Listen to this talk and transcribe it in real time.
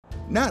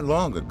Not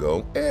long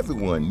ago,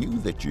 everyone knew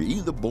that you're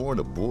either born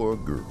a boy or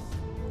girl.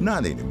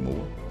 Not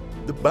anymore.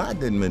 The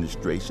Biden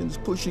administration is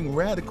pushing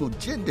radical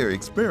gender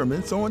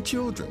experiments on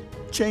children,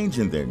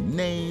 changing their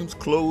names,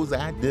 clothes,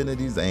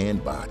 identities,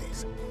 and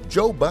bodies.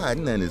 Joe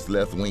Biden and his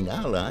left-wing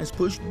allies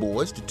push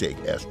boys to take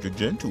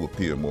estrogen to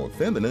appear more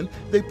feminine.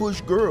 They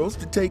push girls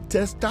to take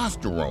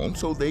testosterone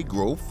so they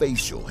grow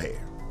facial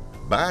hair.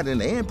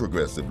 Biden and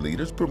progressive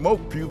leaders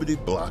promote puberty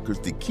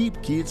blockers to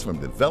keep kids from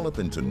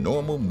developing to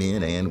normal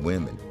men and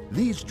women.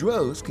 These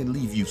drugs can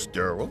leave you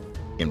sterile,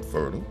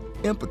 infertile,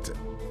 impotent.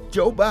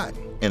 Joe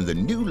Biden and the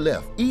new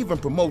left even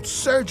promote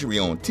surgery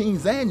on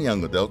teens and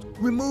young adults,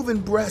 removing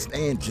breasts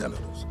and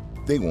genitals.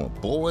 They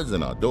want boys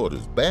in our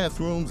daughters'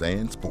 bathrooms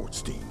and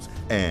sports teams.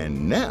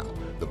 And now,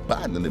 the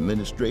Biden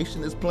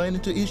administration is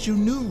planning to issue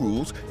new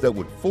rules that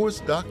would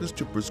force doctors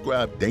to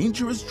prescribe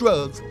dangerous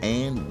drugs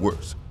and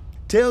worse.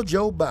 Tell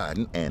Joe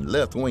Biden and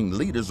left-wing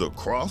leaders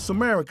across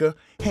America,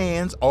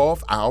 hands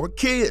off our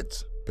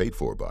kids. Paid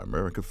for by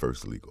America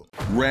First Legal.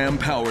 Ram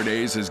Power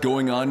Days is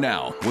going on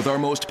now with our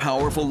most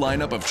powerful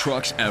lineup of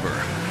trucks ever.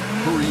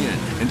 Hurry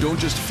in and don't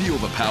just feel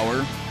the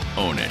power,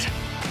 own it.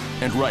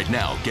 And right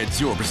now, get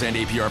 0%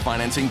 APR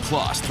financing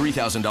plus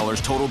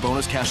 $3,000 total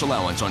bonus cash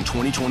allowance on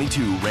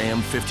 2022 Ram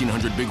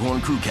 1500 Bighorn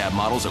Crew Cab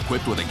models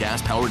equipped with a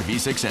gas-powered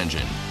V6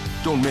 engine.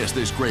 Don't miss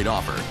this great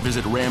offer.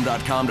 Visit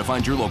ram.com to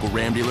find your local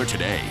Ram dealer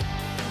today.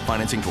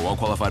 Financing for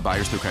well-qualified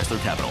buyers through Chrysler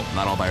Capital.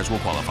 Not all buyers will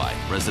qualify.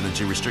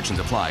 Residency restrictions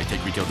apply.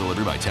 Take retail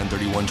delivery by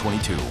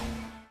 10/31/22.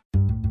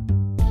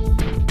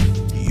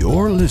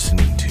 You're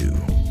listening to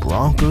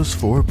Broncos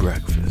for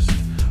Breakfast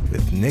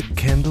with Nick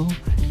Kendall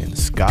and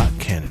Scott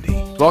Kennedy.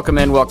 Welcome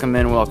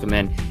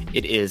in.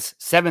 It is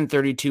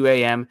 7:32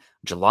 a.m.,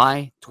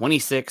 July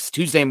 26th,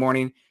 Tuesday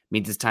morning.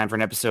 Means it's time for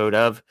an episode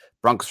of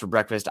Broncos for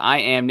Breakfast. I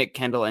am Nick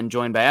Kendall and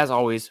joined by, as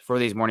always, for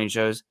these morning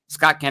shows,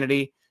 Scott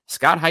Kennedy.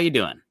 Scott, how you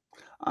doing?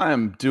 I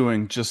am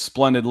doing just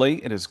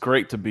splendidly. It is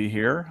great to be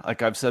here.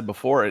 Like I've said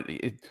before,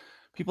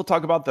 people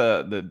talk about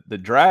the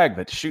drag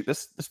that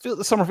this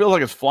summer feels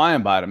like it's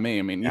flying by to me.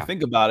 I mean, You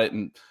think about it,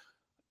 and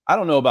I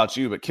don't know about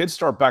you, but kids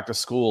start back to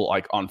school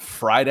like on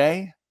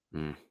Friday,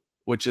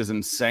 which is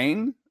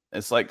insane.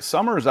 It's like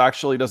summer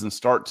actually doesn't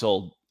start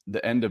till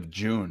the end of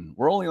June.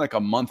 We're only like a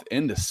month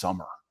into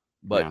summer,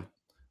 but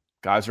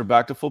guys are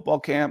back to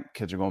football camp.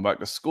 Kids are going back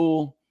to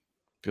school.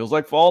 Feels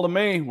like fall to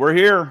me. We're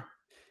here.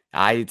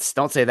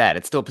 Don't say that.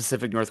 It's still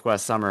Pacific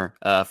Northwest summer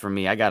for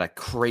me. I got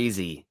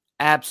a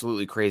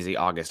absolutely crazy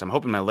August. I'm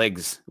hoping my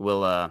legs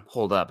will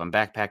hold up. I'm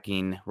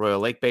backpacking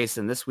Royal Lake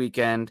Basin this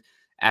weekend.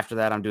 After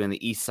that, I'm doing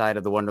the east side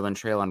of the Wonderland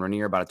Trail on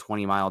Rainier, about a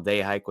 20-mile day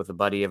hike with a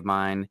buddy of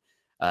mine.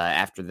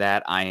 After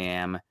that, I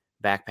am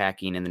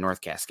backpacking in the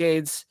North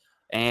Cascades.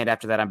 And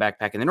after that, I'm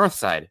backpacking the north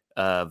side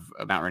of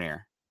Mount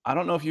Rainier. I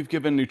don't know if you've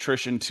given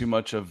nutrition too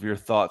much of your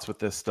thoughts with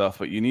this stuff,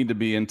 but you need to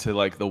be into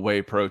like the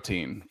whey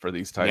protein for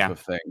these type of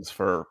things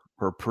for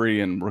pre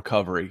and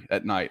recovery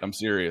at night. I'm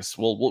serious.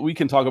 Well, we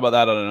can talk about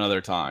that at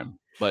another time.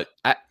 But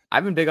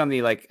I've been big on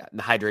the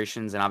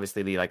hydrations and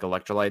obviously the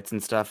electrolytes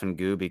and stuff and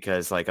goo,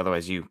 because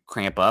otherwise you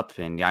cramp up.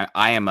 And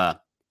I am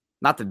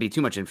not to be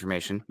too much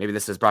information. Maybe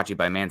this is brought to you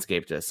by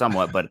Manscaped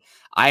somewhat, but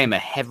I am a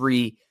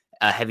heavy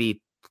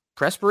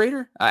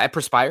respirator. I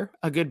perspire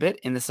a good bit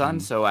in the sun,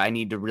 so I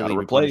need to really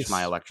replenish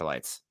my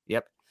electrolytes.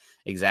 Yep,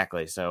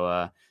 exactly.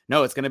 So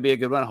no, it's going to be a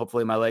good one.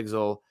 Hopefully my legs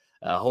will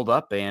hold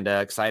up, and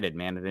excited,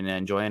 man. I've been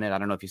enjoying it. I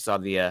don't know if you saw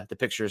the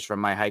pictures from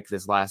my hike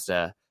this last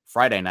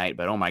Friday night,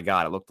 but oh my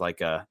God, it looked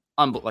like a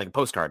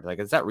postcard.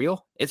 Is that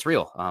real? It's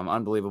real.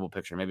 Unbelievable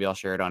picture. Maybe I'll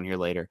share it on here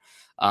later.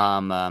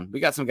 We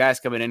got some guys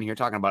coming in here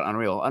talking about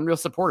Unreal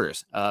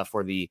supporters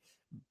for the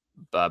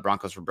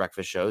Broncos for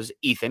Breakfast shows.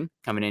 Ethan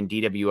coming in,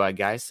 DWI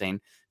guys,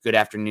 saying, good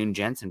afternoon,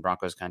 gents in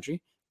Broncos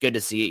country. Good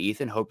to see you,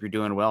 Ethan. Hope you're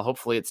doing well.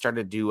 Hopefully it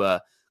started to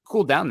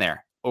cool down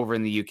there over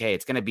in the UK.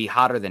 It's going to be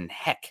hotter than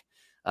heck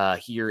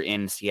here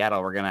in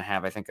Seattle. We're going to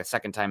have, I think, a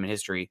second time in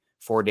history,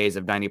 4 days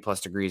of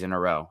 90-plus degrees in a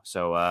row.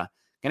 So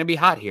going to be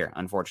hot here,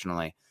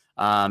 unfortunately.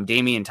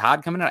 Damian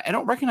Todd coming out. I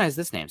don't recognize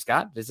this name,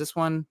 Scott. Is this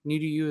one new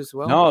to you as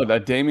well? No,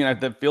 that Damian,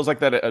 that feels like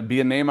that'd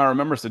be a name I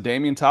remember. So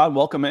Damian Todd,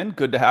 welcome in.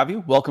 Good to have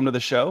you. Welcome to the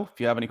show. If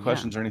you have any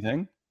questions or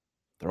anything,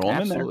 throw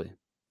them in there.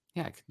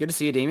 Yeah, good to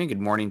see you, Damian.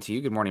 Good morning to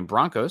you. Good morning,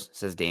 Broncos,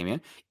 says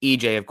Damian.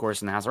 EJ, of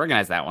course, in the house. I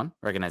recognize that one.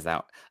 Recognize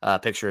that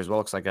picture as well.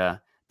 Looks like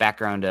a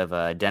background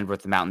of Denver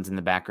with the mountains in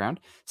the background.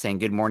 Saying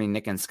good morning,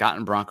 Nick and Scott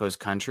in Broncos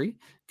country.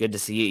 Good to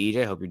see you,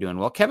 EJ. Hope you're doing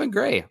well. Kevin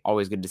Gray,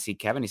 always good to see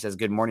Kevin. He says,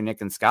 good morning, Nick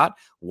and Scott.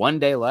 1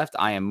 day left.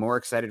 I am more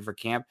excited for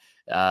camp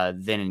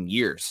than in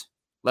years.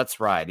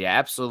 Let's ride. Yeah,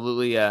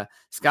 absolutely.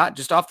 Scott,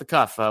 just off the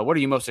cuff, what are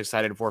you most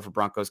excited for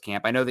Broncos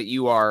camp? I know that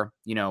you are,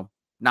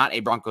 not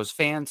a Broncos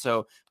fan,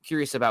 so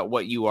curious about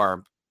what you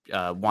are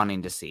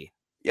wanting to see.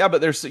 Yeah,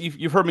 but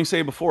you've heard me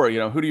say before,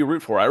 who do you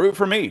root for? I root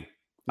for me.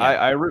 Yeah.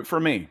 I root for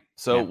me.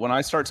 So when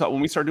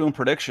we start doing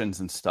predictions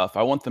and stuff,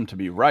 I want them to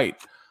be right.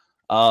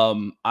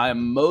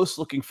 I'm most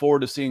looking forward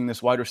to seeing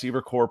this wide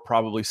receiver core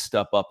probably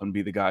step up and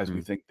be the guys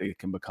we think they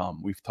can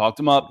become. We've talked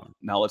them up.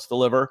 Now let's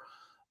deliver.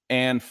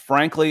 And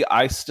frankly,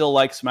 I still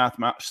like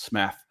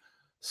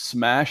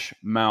smash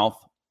mouth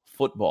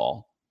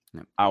football.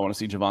 Yep. I want to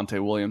see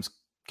Javonte Williams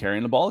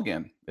carrying the ball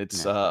again.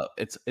 It's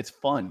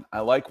fun. I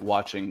like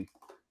watching.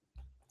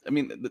 I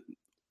mean,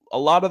 a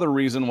lot of the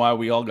reason why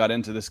we all got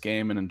into this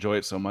game and enjoy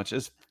it so much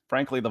is,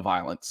 frankly, the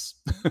violence,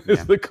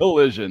 is the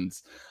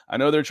collisions. I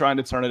know they're trying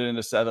to turn it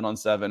into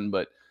 7-on-7,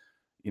 but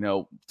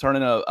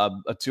turning a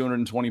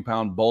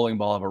 220-pound bowling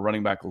ball of a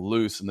running back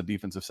loose in the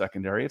defensive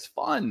secondary, it's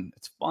fun.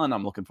 It's fun.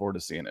 I'm looking forward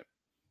to seeing it.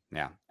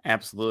 Yeah,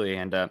 absolutely.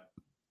 And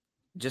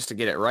just to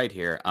get it right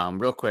here,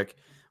 real quick,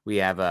 we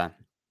have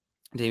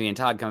Damian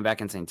Todd coming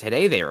back and saying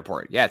today they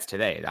report. Yeah, it's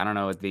today. I don't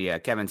know what the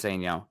Kevin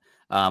saying,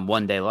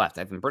 1 day left.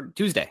 I think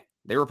Tuesday.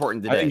 They're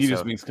reporting today. I think he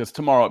just means because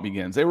tomorrow it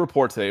begins. They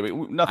report today,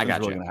 but nothing's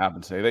really going to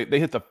happen today. They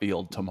hit the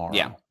field tomorrow.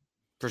 Yeah,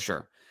 for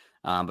sure.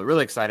 But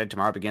really excited.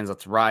 Tomorrow begins.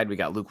 Let's ride. We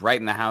got Luke Wright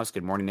in the house.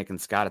 Good morning, Nick and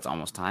Scott. It's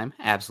almost time.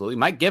 Absolutely.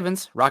 Mike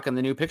Givens rocking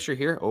the new picture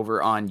here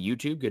over on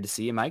YouTube. Good to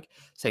see you, Mike.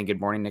 Saying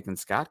good morning, Nick and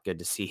Scott. Good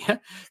to see you.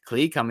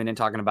 Clee coming in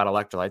talking about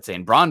electrolytes,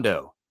 saying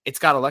Brondo. It's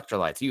got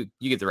electrolytes. You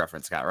get the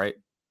reference, Scott, right?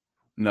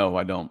 No,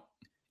 I don't.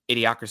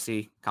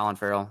 Idiocracy, Colin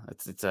Farrell.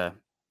 It's a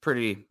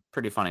pretty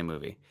funny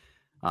movie.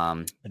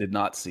 I did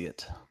not see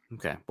it.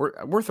 Okay,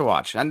 worth a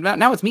watch. And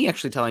now it's me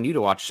actually telling you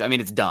to watch. I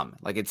mean, it's dumb.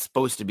 Like, it's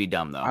supposed to be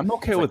dumb, though. I'm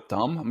okay with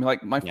dumb. I mean,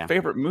 like, my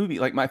favorite movie,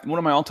 like one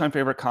of my all-time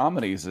favorite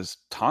comedies is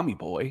Tommy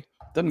Boy.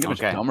 Doesn't get much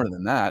dumber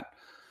than that.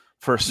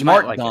 For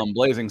smart, dumb,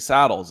 Blazing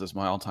Saddles is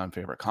my all-time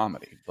favorite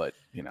comedy. But,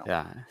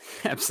 Yeah,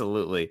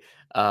 absolutely.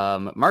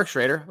 Mark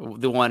Schrader,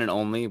 the one and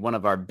only, one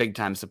of our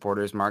big-time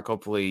supporters. Mark,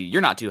 hopefully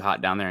you're not too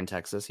hot down there in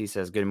Texas. He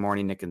says, good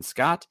morning, Nick and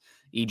Scott.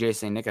 EJ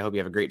saying, Nick, I hope you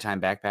have a great time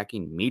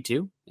backpacking. Me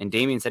too. And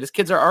Damien said his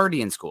kids are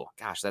already in school.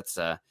 Gosh, that's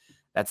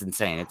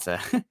insane. It's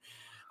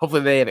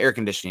hopefully they have air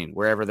conditioning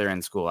wherever they're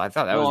in school. I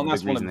thought that was and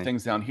that's one of the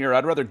things down here.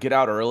 I'd rather get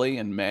out early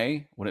in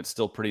May when it's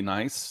still pretty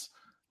nice.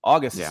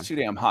 August is too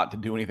damn hot to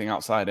do anything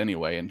outside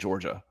anyway in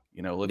Georgia.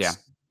 Let's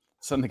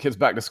send the kids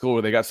back to school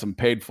where they got some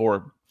paid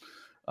for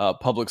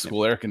public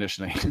school air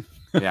conditioning.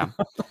 Yeah,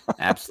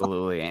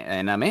 absolutely.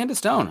 And Amanda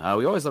Stone,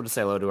 we always love to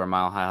say hello to our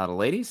Mile High Huddle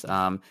ladies.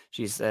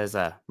 She says,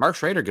 Mark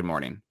Schrader, good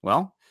morning.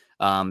 Well,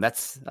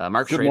 that's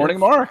Mark Schrader. Good morning,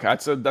 Mark.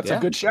 That's a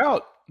good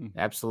shout.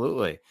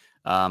 Absolutely.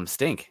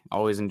 Stink.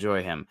 Always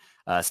enjoy him.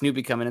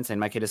 Snoopy coming in saying,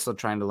 my kid is still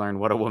trying to learn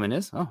what a woman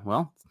is. Oh,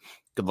 well,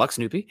 good luck,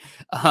 Snoopy.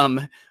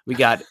 We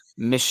got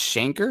Miss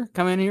Shanker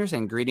coming in here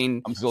saying,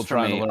 greeting. I'm still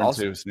trying to learn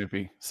too,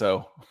 Snoopy.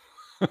 So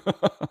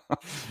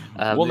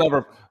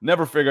we'll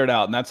never figure it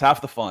out. And that's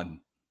half the fun.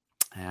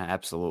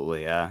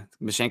 Absolutely.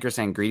 Ms. Shanker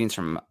saying greetings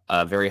from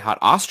very hot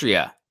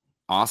Austria.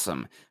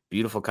 Awesome.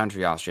 Beautiful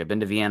country, Austria. Been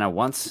to Vienna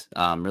once.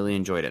 Really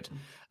enjoyed it.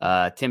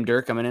 Tim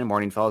Durr coming in.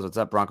 Morning, fellas. What's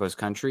up, Broncos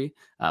country?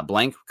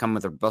 Blank coming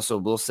with a Russell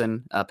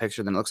Wilson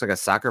picture that looks like a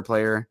soccer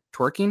player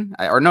twerking.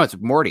 No, it's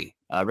Morty.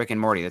 Rick and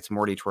Morty. That's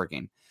Morty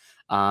twerking.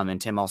 And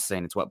Tim also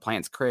saying it's what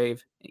plants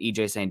crave.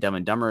 EJ saying Dumb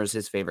and Dumber is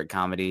his favorite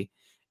comedy.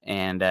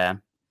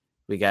 And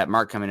we got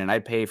Mark coming in.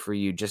 I'd pay for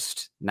you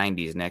just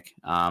 90s, Nick.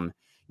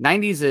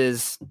 90s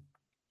is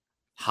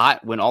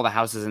hot when all the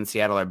houses in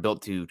Seattle are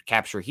built to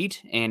capture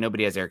heat and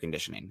nobody has air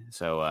conditioning.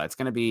 So it's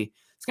gonna be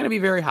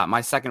very hot.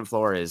 My second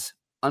floor is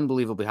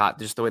unbelievably hot.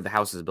 Just the way the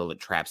house is built, it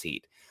traps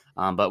heat.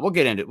 But we'll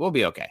get into it. We'll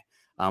be okay.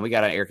 We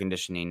got an air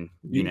conditioning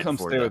unit. You can come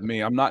stay with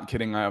me. I'm not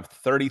kidding. I have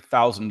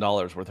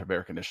 $30,000 worth of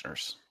air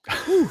conditioners.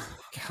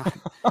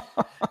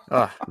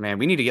 Oh man,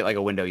 we need to get like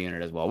a window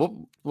unit as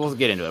well. We'll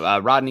get into it.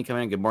 Rodney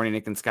coming in. Good morning,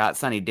 Nick and Scott.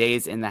 Sunny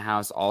days in the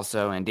house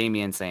also. And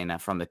Damien saying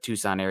from the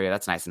Tucson area.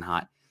 That's nice and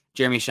hot.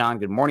 Jeremy Sean,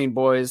 good morning,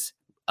 boys.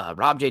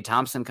 Rob J.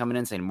 Thompson coming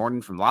in saying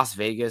morning from Las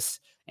Vegas.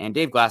 And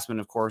Dave Glassman,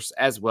 of course,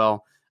 as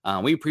well.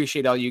 We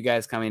appreciate all you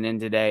guys coming in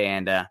today.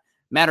 And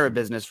matter of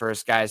business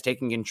first, guys.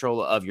 Taking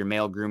control of your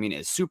male grooming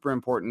is super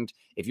important.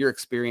 If you're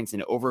experiencing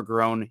an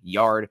overgrown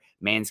yard,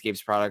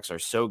 Manscaped's products are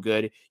so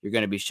good. You're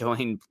going to be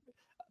showing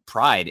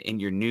pride in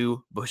your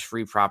new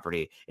bush-free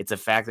property. It's a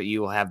fact that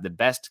you will have the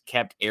best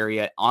kept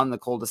area on the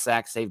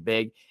cul-de-sac, save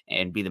big,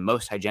 and be the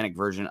most hygienic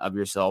version of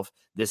yourself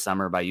this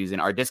summer by using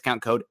our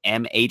discount code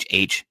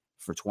MHH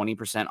for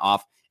 20%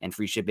 off and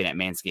free shipping at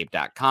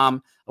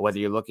manscaped.com. Whether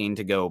you're looking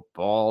to go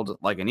bald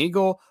like an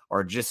eagle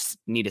or just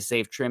need a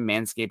safe trim,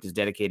 Manscaped is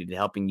dedicated to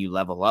helping you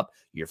level up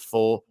your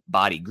full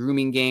body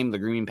grooming game. The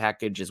grooming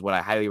package is what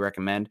I highly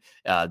recommend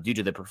due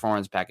to the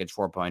Performance Package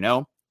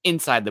 4.0.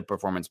 Inside the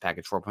Performance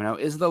Package 4.0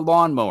 is the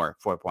Lawnmower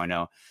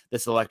 4.0.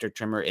 This electric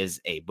trimmer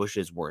is a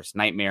bush's worst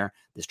nightmare.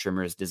 This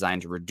trimmer is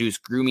designed to reduce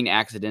grooming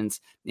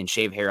accidents and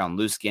shave hair on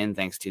loose skin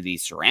thanks to the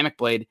ceramic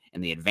blade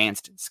and the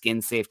advanced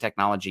skin-safe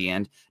technology.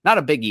 And not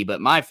a biggie,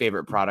 but my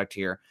favorite product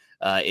here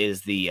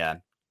is the oh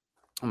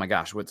my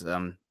gosh, what's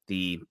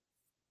the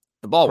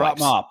ball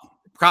wipes.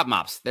 Crop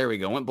mops. There we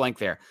go. Went blank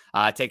there.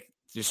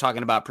 Just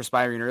talking about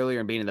perspiring earlier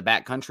and being in the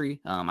back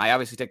country. I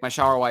obviously take my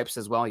shower wipes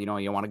as well.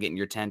 You want to get in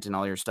your tent and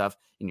all your stuff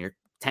in your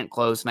tent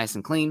clothes nice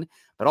and clean.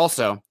 But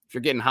also, if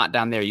you're getting hot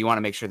down there, you want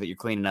to make sure that you're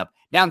cleaning up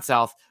down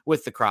south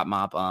with the crop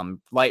mop.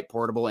 Light,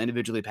 portable,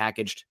 individually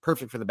packaged,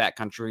 perfect for the back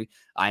country.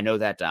 I know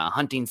that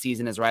hunting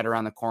season is right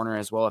around the corner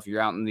as well. If you're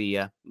out in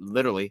the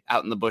literally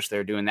out in the bush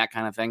there doing that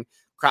kind of thing,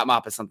 crop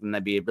mop is something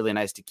that'd be really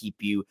nice to keep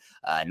you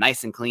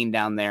nice and clean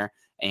down there.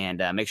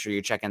 And make sure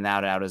you're checking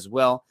that out as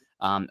well.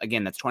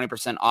 Again, that's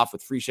 20% off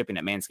with free shipping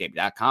at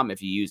manscaped.com.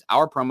 If you use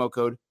our promo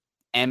code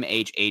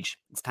MHH,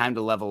 it's time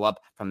to level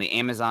up from the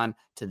Amazon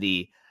to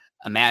the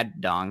Ahmad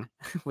Dong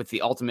with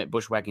the ultimate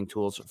bushwhacking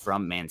tools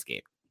from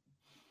Manscaped.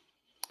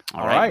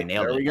 All right,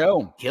 there we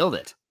go. Killed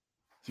it.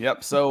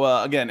 Yep. So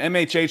again,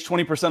 MHH,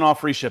 20%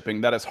 off free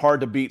shipping. That is hard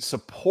to beat.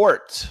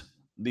 Support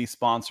these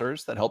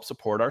sponsors that help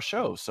support our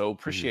show. So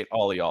appreciate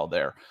all of y'all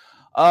there.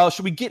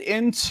 Should we get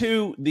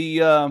into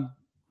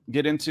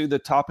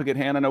the topic at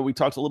hand? I know we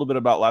talked a little bit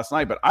about last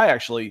night, but I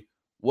actually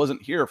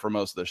wasn't here for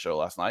most of the show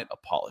last night.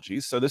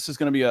 Apologies. So this is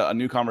going to be a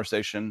new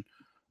conversation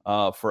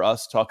for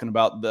us, talking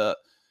about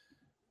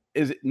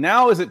is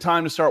it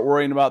time to start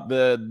worrying about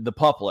the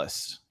pup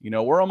list?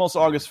 We're almost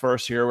August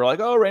 1st here. We're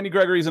like, oh, Randy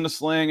Gregory's in a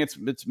sling.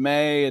 It's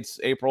May, it's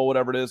April,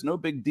 whatever it is. No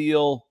big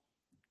deal.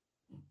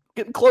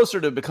 Getting closer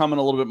to becoming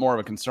a little bit more of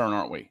a concern,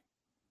 aren't we?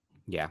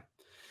 Yeah.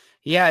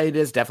 Yeah, it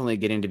is definitely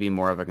getting to be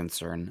more of a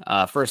concern.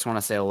 First, I want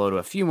to say hello to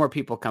a few more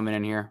people coming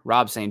in here.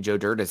 Rob saying Joe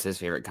Dirt is his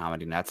favorite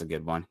comedy. That's a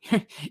good one.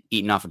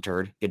 Eating off a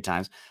turd. Good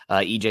times.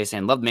 EJ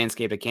saying, love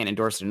Manscaped. I can't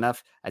endorse it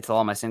enough. I tell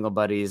all my single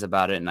buddies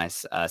about it, and I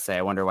say,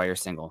 I wonder why you're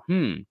single.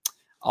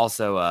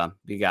 Also,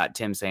 we got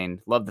Tim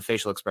saying, love the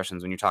facial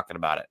expressions when you're talking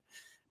about it.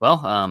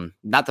 Well,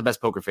 not the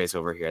best poker face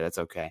over here. That's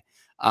okay.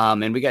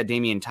 And we got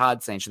Damian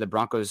Todd saying, should the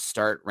Broncos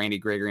start Randy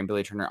Gregory and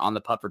Billy Turner on the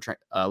pup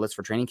list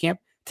for training camp?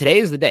 Today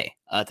is the day.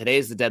 Today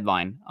is the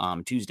deadline,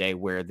 Tuesday,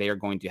 where they are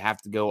going to have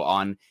to go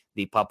on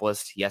the pup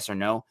list, yes or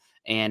no.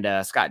 And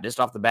Scott, just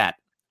off the bat,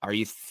 are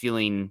you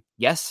feeling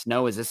yes,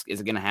 no? Is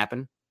it going to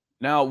happen?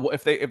 Now,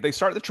 if they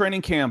start the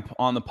training camp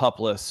on the pup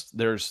list,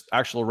 there's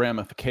actual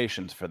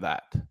ramifications for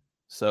that.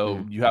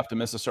 So you have to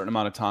miss a certain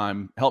amount of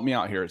time. Help me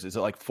out here. Is it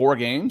like 4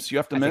 games you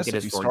have to miss? I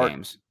think it is 4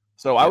 games.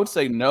 So I would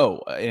say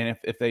no. And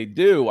if they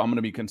do, I'm going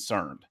to be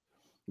concerned.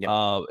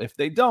 Yep. If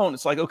they don't,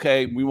 it's like,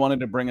 okay, we wanted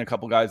to bring a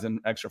couple guys in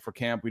extra for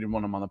camp. We didn't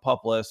want them on the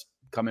pup list,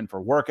 come in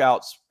for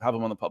workouts, have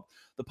them on the pup.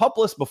 The pup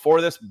list before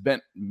this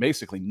meant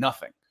basically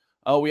nothing.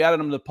 Oh, we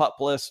added them to the pup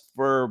list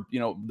for,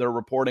 they're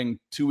reporting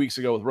 2 weeks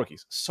ago with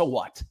rookies. So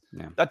what?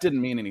 Yeah. That didn't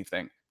mean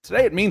anything.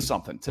 Today it means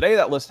something. Today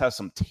that list has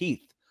some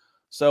teeth.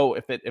 So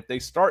if they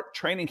start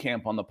training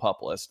camp on the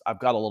pup list, I've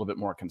got a little bit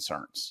more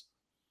concerns.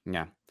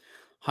 Yeah.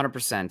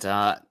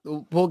 100%.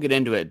 We'll get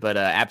into it, but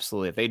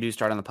absolutely, if they do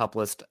start on the pup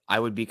list,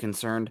 I would be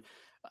concerned.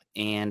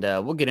 And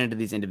we'll get into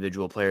these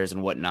individual players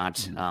and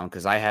whatnot,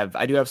 because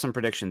I do have some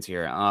predictions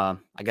here.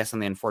 I guess on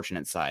the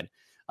unfortunate side,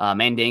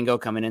 Mandango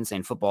coming in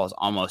saying football is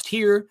almost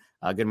here.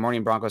 Good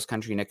morning, Broncos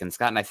country, Nick and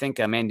Scott. And I think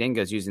Mandango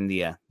is using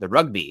the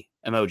rugby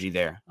emoji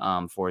there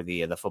for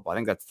the football. I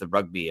think that's the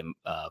rugby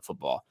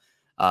football.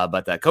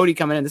 But Cody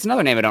coming in, this is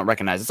another name I don't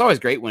recognize. It's always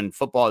great when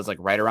football is like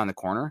right around the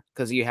corner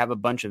because you have a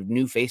bunch of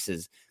new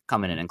faces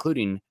coming in,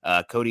 including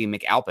Cody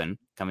McAlpin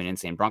coming in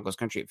saying Broncos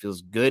country. It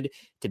feels good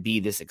to be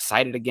this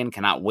excited again.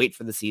 Cannot wait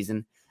for the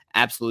season.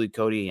 Absolutely,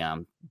 Cody.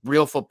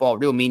 Real football,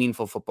 real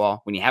meaningful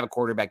football. When you have a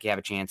quarterback, you have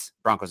a chance.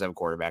 Broncos have a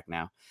quarterback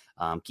now.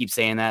 Keep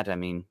saying that. I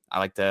mean, I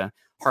like to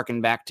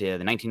harken back to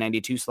the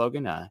 1992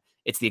 slogan.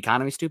 It's the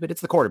economy stupid.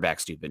 It's the quarterback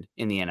stupid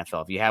in the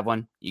NFL. If you have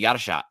one, you got a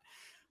shot.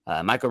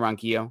 Michael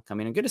Ronquillo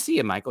coming in. Good to see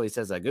you, Michael. He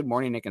says, good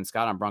morning, Nick and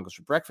Scott on Broncos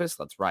for breakfast.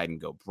 Let's ride and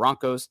go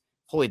Broncos.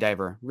 Holy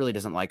Diver really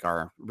doesn't like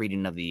our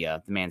reading of the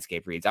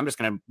Manscaped reads. I'm just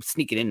going to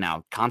sneak it in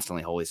now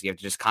constantly, Holy. So you have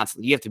to just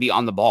constantly, you have to be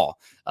on the ball,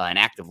 an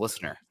active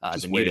listener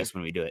to mute us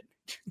when we do it.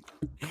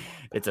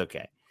 It's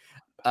okay.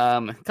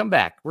 Come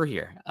back. We're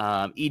here.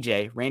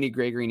 EJ, Randy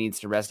Gregory needs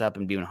to rest up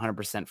and be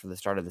 100% for the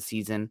start of the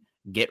season.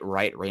 Get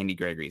right, Randy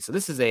Gregory. So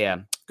this is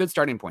a good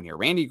starting point here.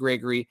 Randy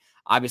Gregory,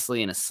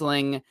 obviously in a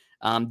sling.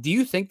 Do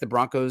you think the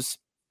Broncos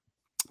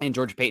and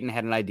George Paton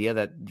had an idea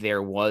that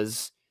there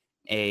was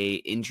a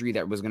injury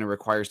that was going to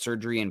require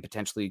surgery and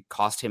potentially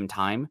cost him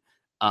time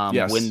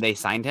yes. when they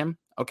signed him?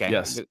 Okay.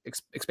 Yes.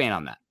 Expand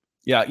on that.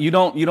 Yeah. You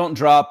don't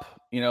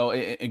drop,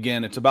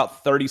 again, it's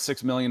about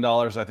 $36 million,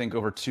 I think,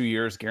 over 2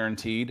 years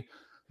guaranteed.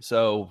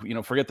 So,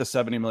 forget the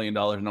 $70 million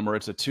number.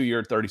 It's a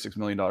 2-year, $36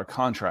 million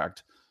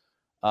contract.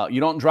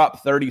 You don't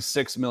drop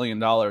 $36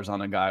 million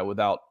on a guy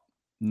without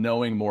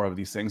knowing more of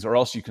these things, or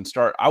else you can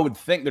start. I would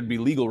think there'd be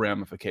legal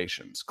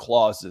ramifications,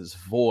 clauses,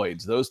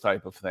 voids, those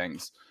type of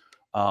things,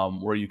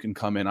 where you can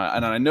come in.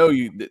 And I know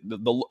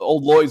the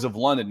old Lloyds of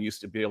London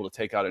used to be able to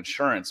take out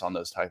insurance on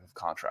those type of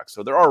contracts.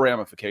 So there are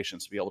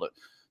ramifications to be able to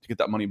get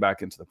that money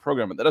back into the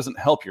program, but that doesn't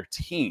help your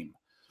team.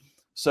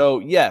 So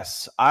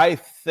yes, I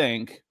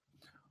think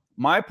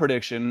my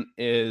prediction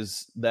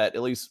is that,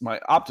 at least my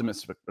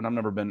optimistic, and I've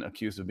never been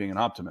accused of being an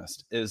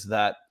optimist, is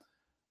that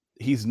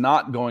he's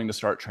not going to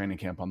start training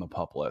camp on the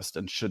pup list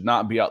and should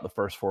not be out the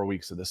first 4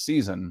 weeks of the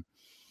season.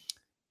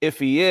 If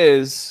he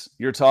is,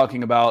 you're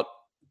talking about,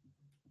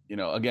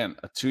 again,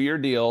 a 2-year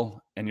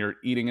deal, and you're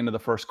eating into the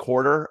first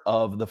quarter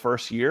of the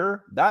first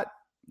year. That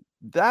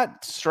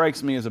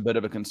strikes me as a bit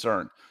of a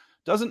concern.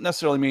 Doesn't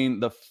necessarily mean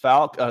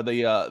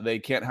they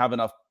can't have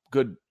enough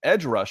good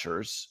edge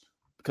rushers,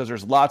 because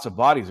there's lots of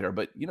bodies there,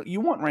 but you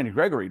want Randy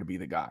Gregory to be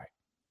the guy.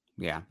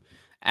 Yeah,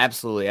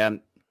 absolutely.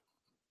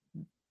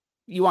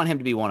 You want him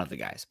to be one of the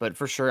guys, but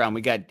for sure,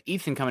 we got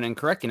Ethan coming in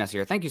correcting us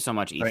here. Thank you so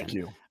much, Ethan. Thank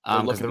you.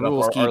 Because the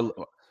rules keep.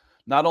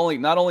 Not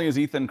only is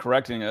Ethan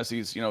correcting us,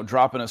 he's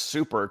dropping a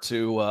super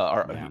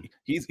to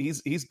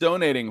he's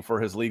donating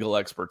for his legal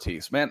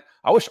expertise. Man,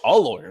 I wish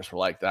all lawyers were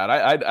like that.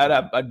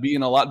 I'd be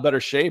in a lot better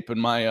shape in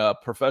my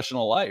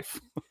professional life.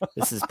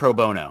 This is pro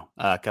bono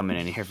coming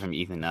in here from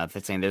Ethan.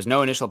 That's saying there's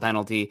no initial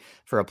penalty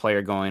for a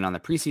player going on the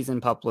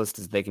preseason PUP list,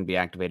 as they can be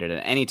activated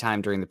at any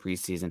time during the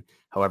preseason.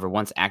 However,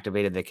 once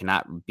activated, they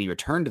cannot be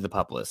returned to the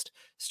PUP list.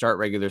 Start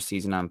regular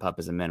season on PUP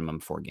is a minimum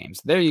 4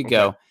 games. There you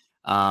go.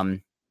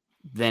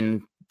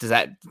 Then does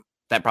that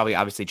probably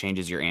obviously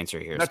changes your answer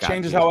here? That Scott,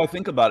 changes how I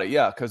think about it.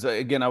 Yeah, because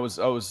again, I was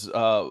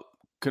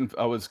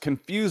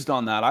confused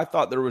on that. I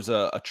thought there was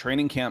a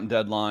training camp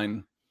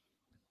deadline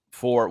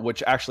for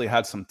which actually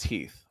had some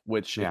teeth,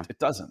 which it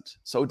doesn't.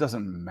 So it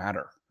doesn't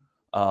matter.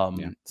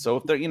 So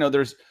if there,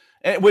 there's,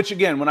 which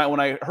again, when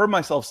I heard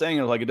myself saying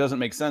it, like, it doesn't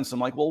make sense. I'm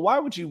like, well, why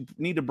would you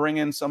need to bring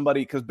in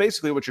somebody? Because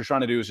basically what you're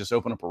trying to do is just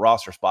open up a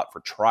roster spot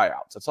for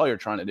tryouts. That's all you're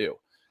trying to do,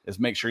 is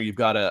make sure you've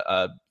got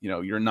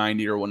your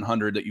 90 or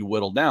 100 that you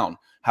whittle down,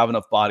 have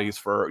enough bodies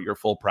for your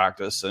full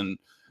practice, and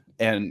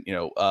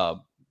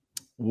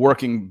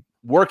working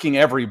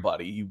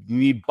everybody. You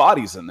need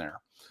bodies in there.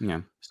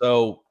 Yeah.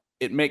 So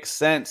it makes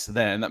sense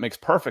then. That makes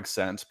perfect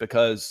sense,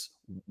 because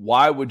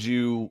why would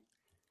you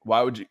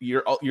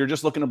you're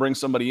just looking to bring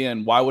somebody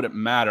in. Why would it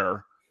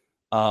matter?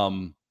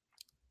 Why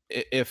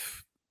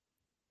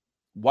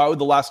would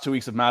the last 2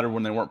 weeks have mattered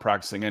when they weren't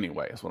practicing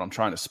anyway, is what I'm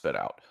trying to spit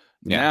out.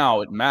 Yeah.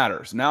 Now it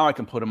matters. Now I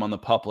can put him on the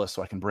PUP list,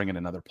 so I can bring in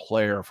another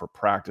player for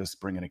practice,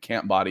 bring in a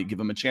camp body, give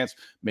him a chance.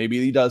 Maybe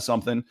he does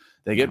something.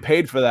 They get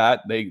paid for that.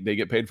 They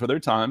get paid for their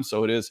time.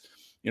 So it is,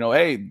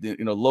 hey,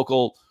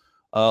 local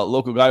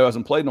guy who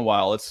hasn't played in a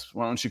while.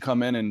 Why don't you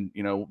come in and,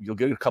 you'll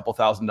get a couple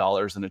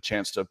 $1,000s and a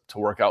chance to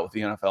work out with the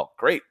NFL.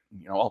 Great.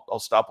 I'll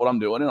stop what I'm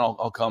doing and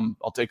I'll come.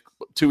 I'll take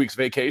 2 weeks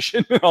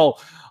vacation and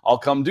I'll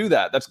come do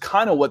that. That's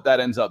kind of what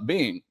that ends up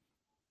being.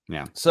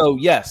 Yeah. So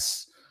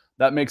yes.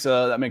 That makes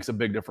a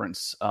big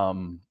difference.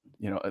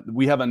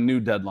 We have a new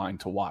deadline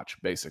to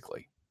watch,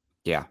 basically.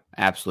 Yeah,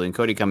 absolutely. And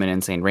Cody coming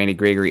in saying Randy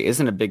Gregory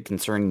isn't a big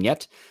concern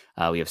yet.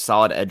 We have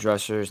solid edge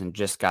rushers and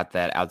just got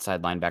that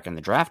outside linebacker in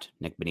the draft,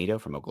 Nick Benito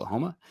from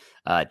Oklahoma.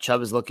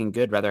 Chubb is looking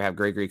good. Rather have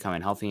Gregory come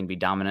in healthy and be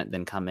dominant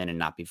than come in and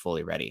not be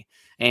fully ready.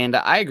 And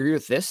I agree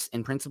with this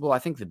in principle. I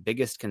think the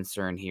biggest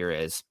concern here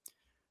is,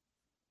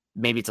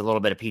 maybe it's a little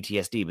bit of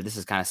PTSD, but this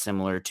is kind of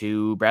similar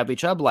to Bradley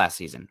Chubb last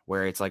season,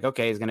 where it's like,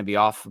 okay, he's going to be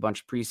off a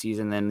bunch of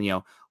preseason. Then,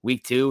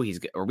 week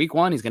 1, week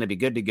 1, he's going to be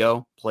good to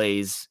go,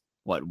 plays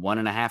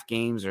 1.5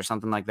 games or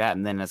something like that.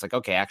 And then it's like,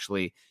 okay,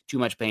 actually too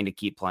much pain to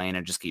keep playing,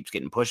 and just keeps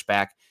getting pushed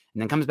back,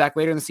 and then comes back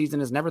later in the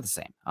season is never the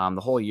same the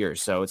whole year.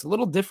 So it's a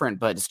little different,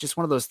 but it's just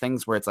one of those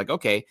things where it's like,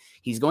 okay,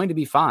 he's going to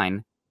be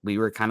fine. We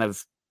were kind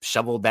of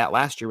shoveled that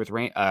last year with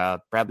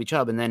Bradley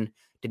Chubb, and then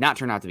did not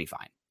turn out to be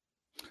fine.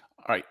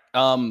 All right.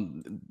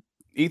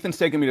 Ethan's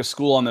taking me to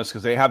school on this,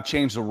 because they have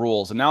changed the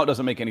rules, and now it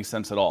doesn't make any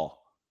sense at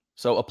all.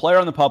 So a player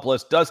on the PUP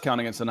list does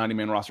count against the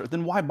 90-man roster.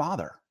 Then why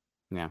bother?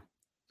 Yeah.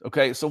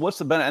 Okay. So what's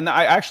the benefit? And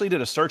I actually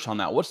did a search on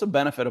that. What's the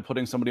benefit of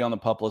putting somebody on the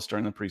PUP list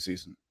during the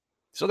preseason? You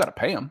still got to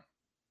pay them.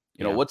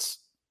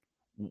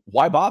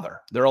 Why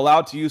bother? They're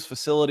allowed to use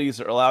facilities.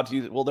 They're allowed to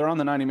use, they're on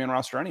the 90-man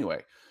roster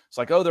anyway. It's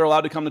like, they're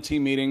allowed to come to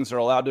team meetings. They're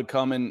allowed to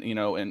come and,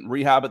 and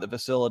rehab at the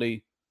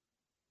facility.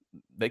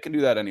 They can do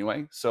that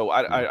anyway. So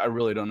I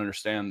really don't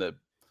understand that.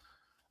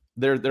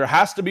 There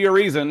has to be a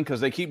reason,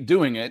 because they keep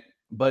doing it.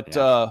 But,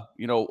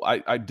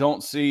 I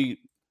don't see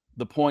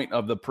the point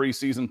of the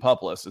preseason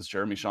PUP list, as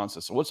Jeremy Shawn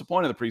says. So what's the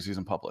point of the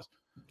preseason PUP list?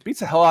 It beats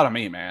the hell out of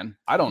me, man.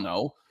 I don't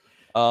know.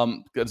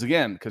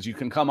 Because you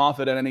can come off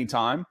it at any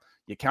time.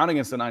 You count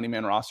against the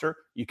 90-man roster.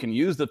 You can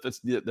use the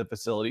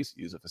facilities.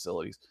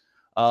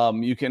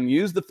 You can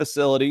use the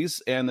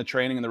facilities and the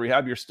training and the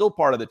rehab. You're still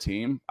part of the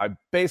team.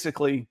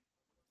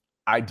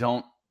 I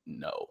don't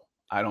know.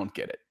 I don't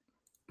get it.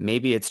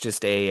 Maybe it's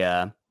just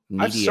a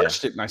media. I've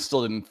searched it and I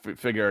still didn't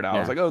figure it out. Yeah.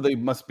 I was like, they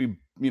must be,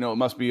 it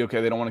must be okay.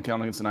 They don't want to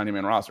count against the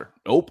 90-man roster.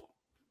 Nope.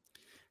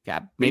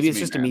 Yeah, maybe it's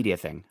just a media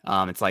thing.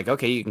 It's like,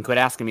 okay, you can quit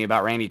asking me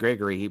about Randy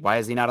Gregory. Why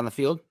is he not on the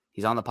field?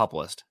 He's on the PUP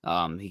list.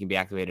 He can be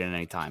activated at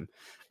any time.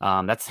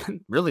 That's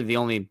really the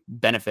only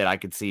benefit I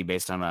could see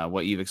based on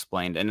what you've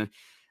explained. And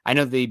I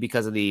know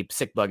because of the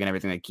sick bug and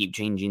everything, they keep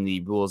changing the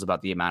rules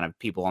about the amount of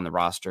people on the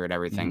roster and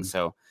everything.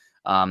 So,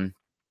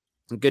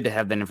 good to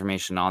have that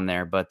information on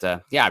there, but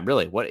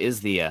really, what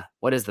is the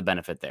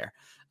benefit there?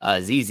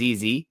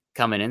 ZZZ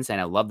coming in saying,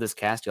 I love this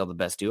cast. Y'all the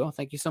best duo.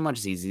 Thank you so much,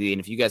 ZZZ. And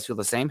if you guys feel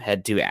the same,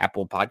 head to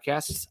Apple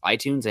Podcasts,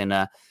 iTunes,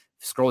 and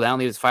scroll down,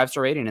 leave us a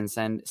 5-star rating, and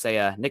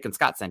say Nick and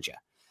Scott sent you.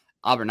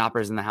 Albert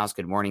Knopper's in the house.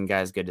 Good morning,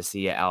 guys. Good to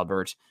see you,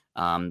 Albert.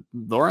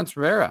 Lawrence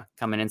Rivera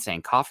coming in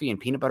saying coffee and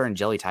peanut butter and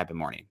jelly type of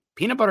morning.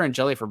 Peanut butter and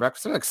jelly for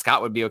breakfast. I feel like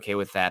Scott would be okay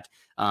with that.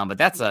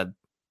 But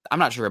I'm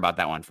not sure about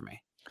that one for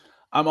me.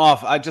 I'm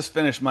off. I just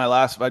finished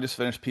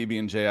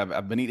PB&J.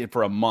 I've been eating it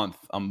for a month.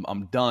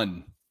 I'm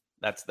done.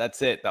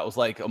 That's it. That was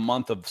like a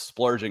month of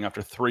splurging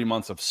after 3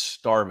 months of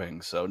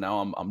starving. So now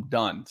I'm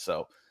done.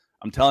 So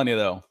I'm telling you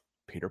though,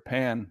 Peter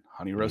Pan,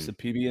 honey roasted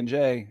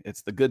PB&J,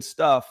 it's the good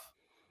stuff.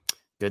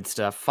 Good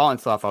stuff. Falling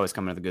Sloth always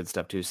coming to the good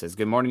stuff too. Says,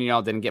 good morning,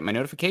 y'all. Didn't get my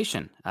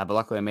notification, but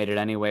luckily I made it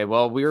anyway.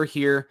 Well, we're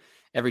here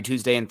every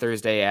Tuesday and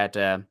Thursday at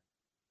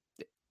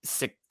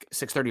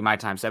 6:30 my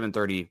time,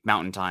 7:30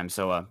 Mountain time.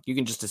 So you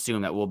can just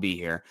assume that we'll be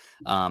here.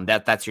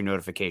 That's your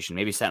notification.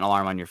 Maybe set an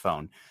alarm on your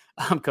phone.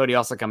 Cody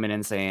also coming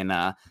in saying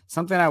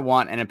something I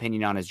want an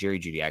opinion on is Jerry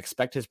Jeudy. I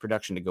expect his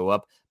production to go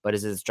up, but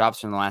is his drops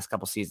from the last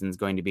couple seasons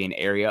going to be an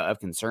area of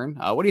concern?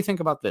 What do you think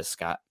about this,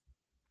 Scott?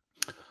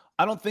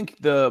 I don't think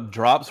the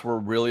drops were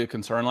really a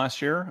concern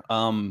last year.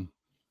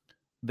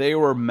 They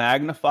were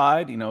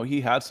magnified. You know,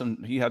 he had some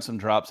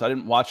drops. I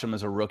didn't watch him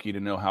as a rookie to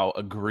know how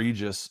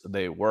egregious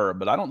they were,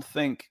 but I don't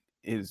think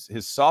his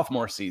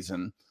sophomore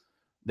season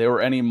they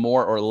were any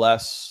more or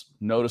less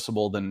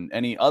noticeable than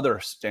any other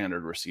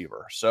standard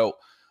receiver. So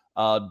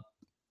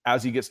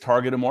as he gets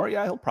targeted more,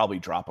 yeah, he'll probably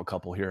drop a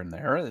couple here and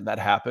there. That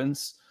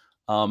happens.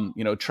 You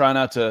know, try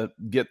not to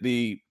get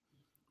the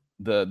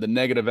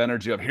negative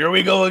energy of here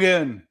we go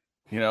again.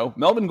 You know,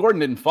 Melvin Gordon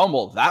didn't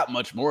fumble that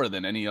much more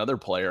than any other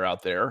player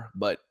out there,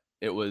 but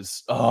it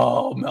was,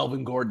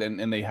 Melvin Gordon,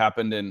 and they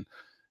happened in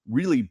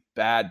really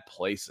bad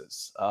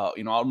places.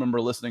 You know, I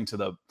remember listening to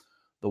the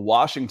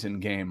Washington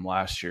game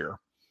last year.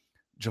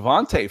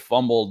 Javonte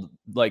fumbled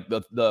like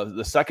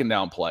the second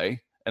down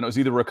play, and it was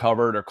either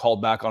recovered or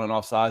called back on an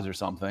offsides or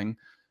something.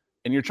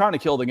 And you're trying to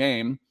kill the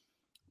game.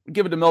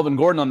 Give it to Melvin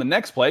Gordon on the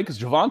next play because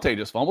Javonte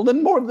just fumbled,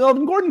 and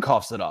Melvin Gordon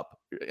coughs it up.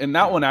 And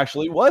that one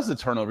actually was the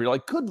turnover. You're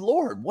like, good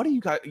Lord, what do you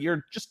got?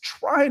 You're just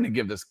trying to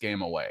give this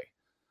game away.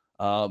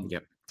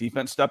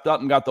 Defense stepped up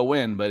and got the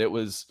win, but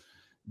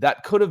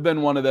that could have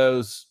been one of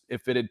those,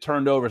 if it had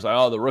turned over, it's like,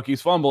 oh, the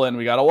rookie's fumbling,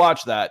 we got to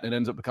watch that. And it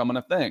ends up becoming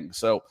a thing.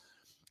 So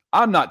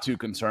I'm not too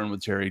concerned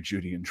with Jerry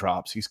Jeudy and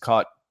drops. He's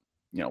caught,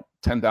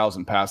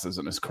 10,000 passes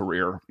in his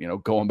career,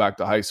 going back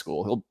to high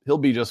school. He'll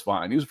be just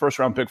fine. He was a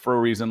first-round pick for a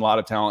reason, a lot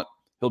of talent.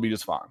 He'll be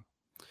just fine.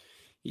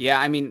 Yeah,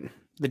 I mean,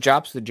 the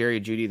drops with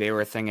Jerry Jeudy, they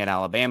were a thing at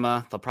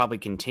Alabama. They'll probably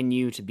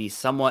continue to be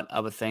somewhat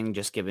of a thing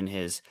just given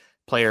his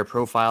player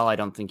profile. I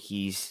don't think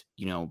he's,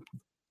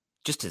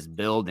 just his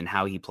build and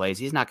how he plays.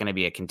 He's not going to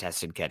be a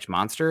contested catch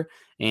monster.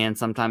 And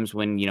sometimes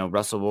when,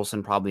 Russell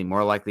Wilson probably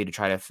more likely to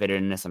try to fit it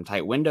into some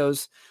tight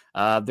windows,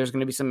 there's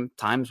going to be some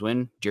times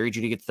when Jerry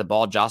Jeudy gets the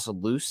ball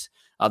jostled loose.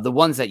 The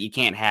ones that you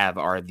can't have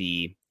are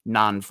the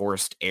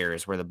non-forced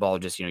errors where the ball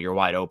just, you're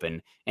wide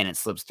open and it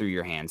slips through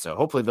your hand. So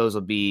hopefully those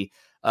will be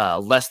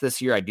less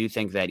this year. I do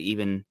think that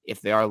even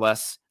if they are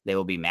less, they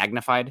will be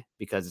magnified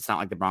because it's not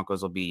like the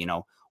Broncos will be,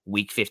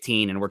 week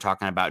 15 and we're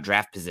talking about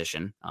draft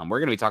position. We're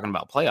going to be talking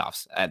about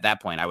playoffs at that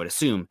point, I would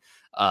assume,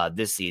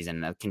 this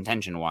season,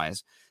 contention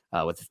wise,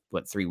 with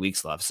 3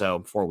 weeks left.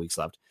 So 4 weeks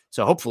left.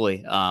 So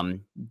hopefully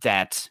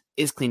that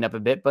is cleaned up a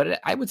bit, but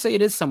I would say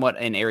it is somewhat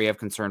an area of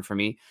concern for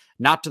me,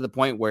 not to the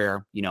point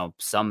where,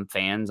 some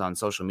fans on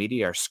social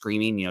media are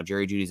screaming,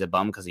 Jerry Jeudy's a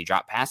bum because he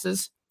dropped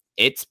passes.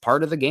 It's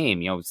part of the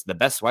game. It's the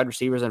best wide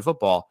receivers in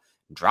football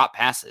drop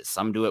passes.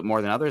 Some do it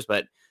more than others,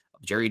 but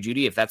Jerry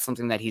Jeudy, if that's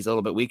something that he's a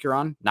little bit weaker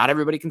on, not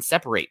everybody can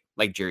separate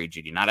like Jerry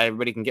Jeudy. Not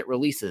everybody can get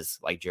releases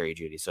like Jerry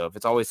Jeudy. So if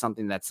it's always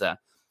something that's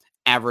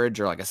average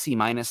or like a C-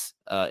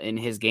 in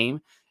his game,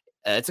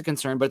 it's a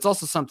concern, but it's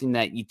also something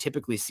that you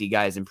typically see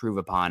guys improve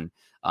upon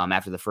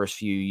after the first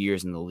few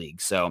years in the league.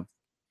 So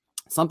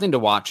something to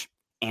watch.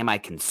 Am I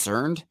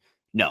concerned?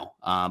 No,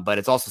 but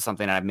it's also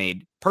something I've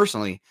made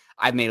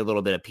a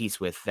little bit of peace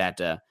with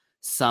that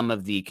some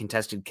of the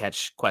contested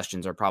catch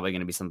questions are probably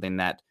going to be something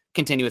that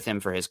continue with him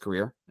for his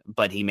career,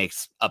 but he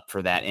makes up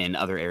for that in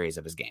other areas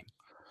of his game.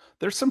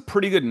 There's some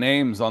pretty good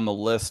names on the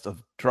list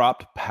of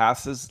dropped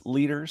passes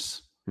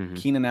leaders. Mm-hmm.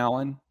 Keenan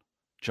Allen,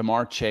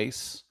 Jamar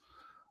Chase.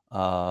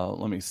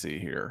 Let me see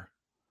here.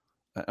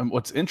 And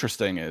what's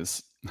interesting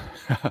is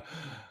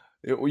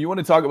you want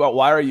to talk about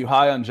why are you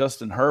high on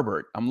Justin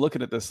Herbert? I'm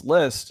looking at this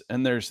list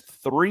and there's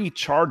 3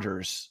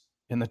 Chargers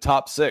in the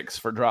top 6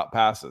 for drop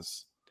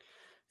passes.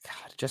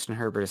 God, Justin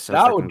Herbert is so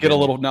that would get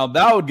good.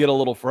 That would get a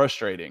little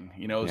frustrating.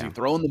 Is he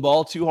throwing the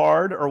ball too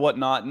hard or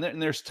whatnot? And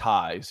there's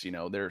ties.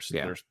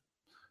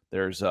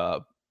 There's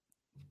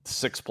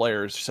 6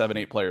 players, 7,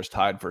 8 players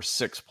tied for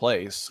 6th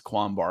place.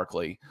 Quan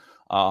Barkley,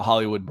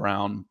 Hollywood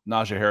Brown,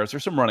 Najee Harris.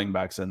 There's some running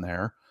backs in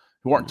there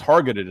who aren't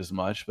targeted as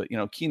much. But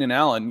Keenan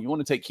Allen. You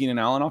want to take Keenan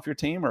Allen off your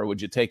team, or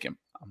would you take him?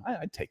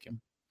 I'd take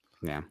him.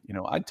 Yeah,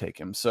 I'd take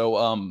him.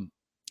 So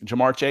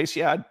Jamar Chase,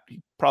 he'd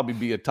probably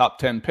be a top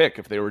 10 pick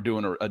if they were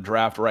doing a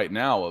draft right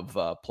now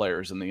of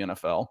players in the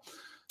NFL.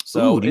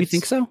 So do you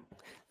think so?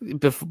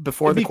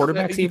 Before the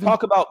quarterbacks even?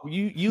 Talk about,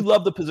 you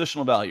love the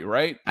positional value,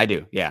 right? I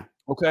do, yeah.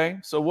 Okay,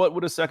 so what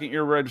would a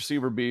second-year wide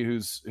receiver be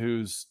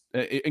who's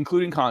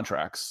including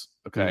contracts,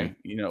 okay?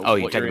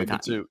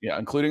 Mm-hmm.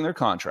 Including their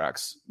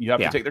contracts. You have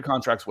to take their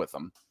contracts with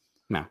them.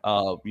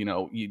 No.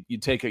 You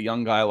take a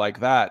young guy like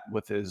that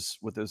with his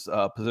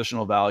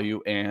positional value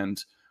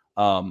and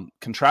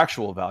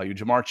contractual value.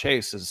 Jamar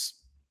Chase is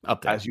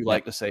Up there. as you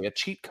like to say, a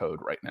cheat code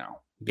right now.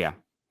 Yeah.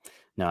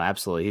 No,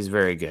 absolutely. He's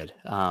very good.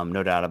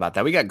 No doubt about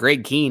that. We got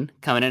Greg Keene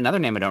coming in. Another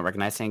name I don't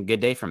recognize, saying good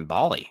day from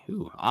Bali.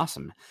 Ooh,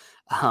 awesome.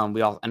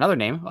 Another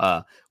name,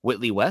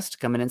 Whitley West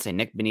coming in, saying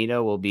Nick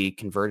Benito will be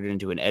converted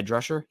into an edge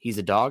rusher. He's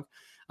a dog.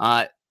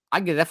 I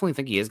definitely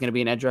think he is going to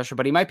be an edge rusher,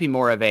 but he might be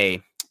more of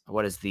a,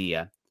 what is the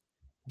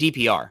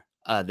DPR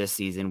this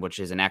season, which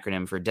is an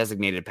acronym for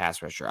designated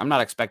pass rusher. I'm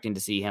not expecting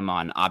to see him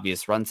on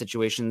obvious run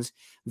situations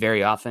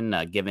very often,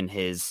 given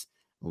his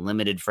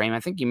limited frame. I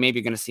think you may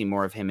be going to see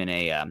more of him in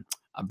a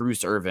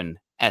Bruce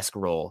Irvin-esque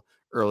role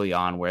early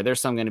on, where there's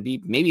some going to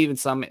be maybe even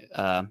some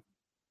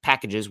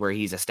packages where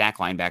he's a stack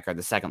linebacker at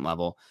the second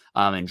level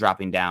and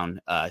dropping down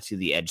to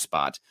the edge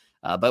spot.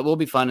 But it will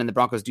be fun, and the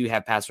Broncos do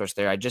have pass rush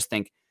there. I just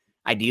think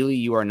ideally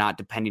you are not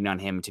depending on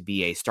him to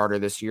be a starter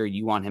this year.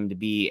 You want him to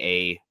be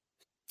a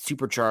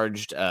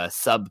supercharged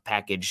sub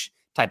package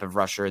type of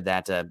rusher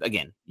that,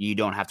 again, you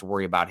don't have to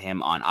worry about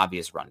him on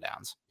obvious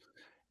rundowns.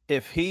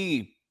 If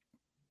he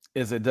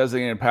is a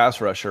designated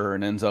pass rusher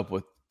and ends up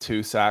with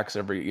 2 sacks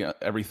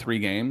every 3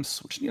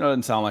 games, which,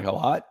 doesn't sound like a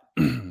lot,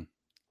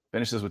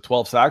 finishes with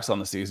 12 sacks on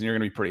the season, you're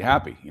going to be pretty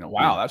happy.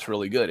 Wow, that's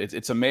really good.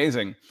 It's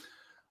amazing.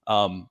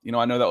 I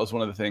know that was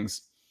one of the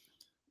things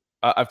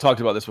I've talked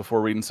about this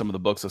before, reading some of the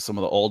books of some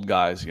of the old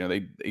guys. A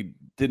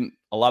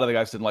lot of the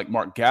guys didn't like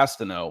Mark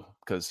Gastineau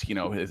because,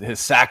 his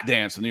sack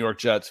dance in the New York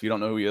Jets. If you don't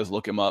know who he is,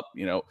 look him up.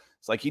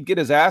 It's like he'd get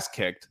his ass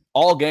kicked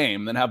all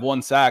game, then have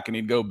 1 sack and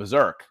he'd go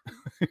berserk.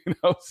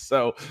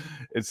 So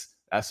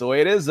that's the way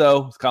it is,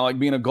 though. It's kind of like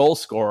being a goal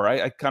scorer.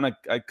 I kind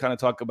of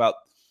talk about,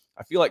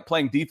 I feel like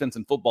playing defense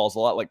in football is a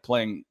lot like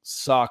playing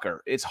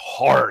soccer. It's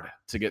hard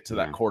to get to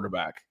that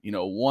quarterback.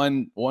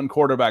 One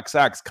quarterback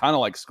sack is kind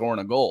of like scoring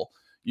a goal.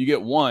 You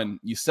get 1,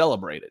 you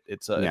celebrate it.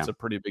 It's a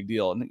pretty big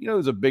deal. And, it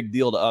was a big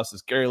deal to us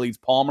as Gary Leeds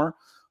Palmer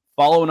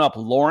following up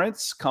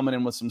Lawrence coming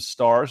in with some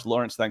stars.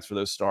 Lawrence, thanks for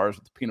those stars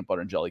with the peanut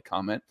butter and jelly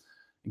comment.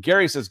 And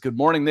Gary says, good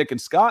morning, Nick and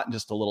Scott, and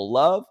just a little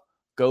love.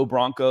 Go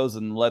Broncos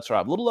and let's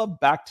ride. A little love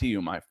back to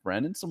you, my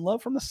friend, and some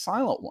love from the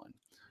silent one.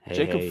 Hey,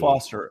 Jacob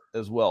Foster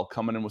as well,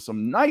 coming in with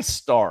some nice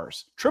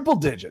stars, triple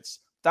digits,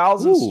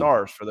 1,000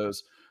 stars for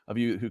those of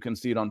you who can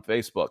see it on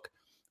Facebook.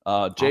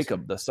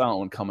 Jacob, the silent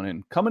one,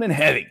 coming in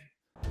heavy.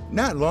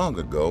 Not long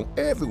ago,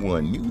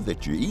 everyone knew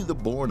that you're either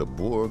born a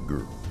boy or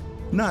girl.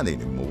 Not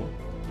anymore.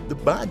 The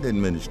Biden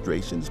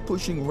administration is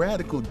pushing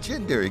radical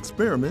gender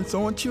experiments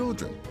on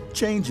children,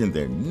 changing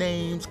their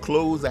names,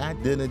 clothes,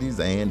 identities,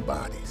 and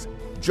bodies.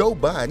 Joe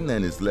Biden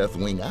and his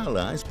left-wing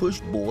allies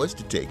push boys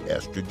to take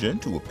estrogen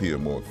to appear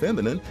more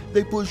feminine.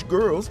 They push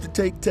girls to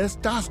take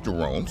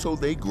testosterone so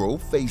they grow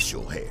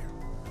facial hair.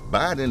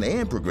 Biden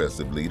and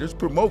progressive leaders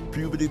promote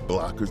puberty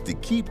blockers to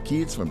keep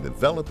kids from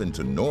developing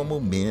to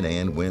normal men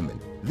and women.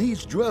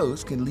 These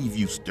drugs can leave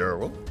you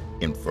sterile,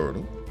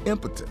 infertile,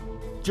 impotent.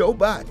 Joe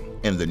Biden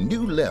and the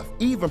new left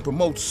even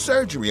promote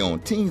surgery on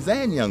teens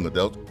and young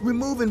adults,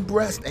 removing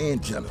breasts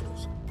and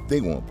genitals.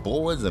 They want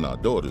boys in our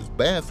daughters'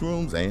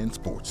 bathrooms and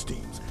sports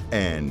teams.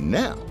 And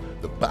now,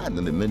 the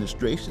Biden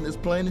administration is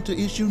planning to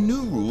issue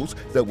new rules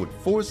that would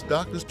force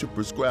doctors to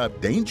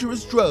prescribe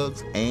dangerous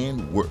drugs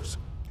and worse.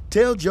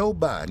 Tell Joe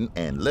Biden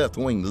and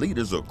left-wing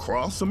leaders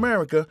across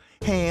America,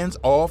 hands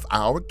off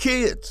our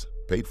kids.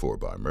 Paid for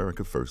by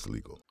America First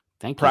Legal.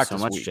 Thank you so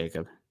much,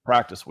 Jacob.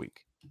 Practice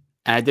week.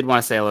 And I did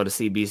want to say hello to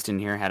C. Beeston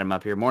here. Had him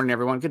up here. Morning,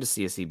 everyone. Good to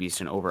see you, C.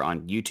 Beeston, over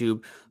on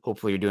YouTube.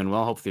 Hopefully you're doing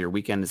well. Hopefully our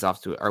week is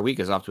off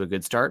to a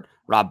good start.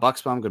 Rob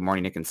Bucksbaum, good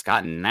morning, Nick and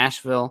Scott in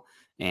Nashville.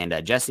 And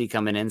Jesse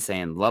coming in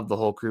saying, love the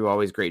whole crew.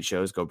 Always great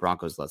shows. Go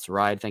Broncos. Let's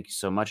ride. Thank you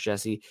so much,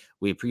 Jesse.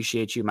 We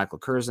appreciate you. Michael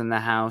Kerr's in the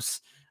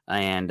house.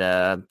 And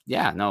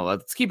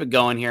let's keep it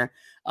going here.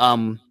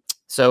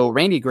 So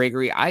Randy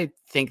Gregory, I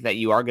think that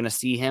you are going to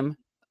see him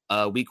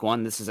week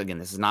 1. This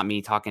is not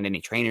me talking to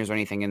any trainers or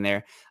anything in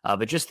there,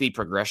 but just the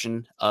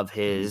progression of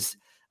his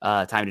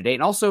time to date.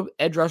 And also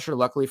edge rusher,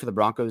 luckily for the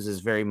Broncos, is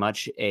very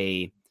much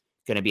going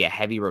to be a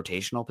heavy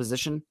rotational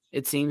position,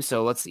 it seems.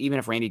 So even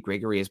if Randy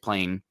Gregory is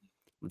playing,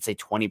 let's say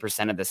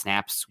 20% of the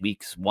snaps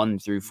weeks 1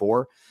 through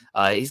 4,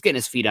 he's getting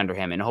his feet under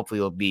him, and hopefully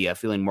he'll be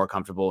feeling more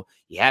comfortable.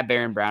 You have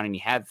Baron Brown and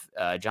you have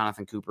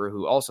Jonathan Cooper,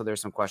 who also there's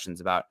some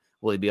questions about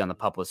will he be on the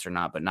PUP list or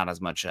not, but not as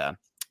much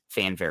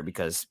fanfare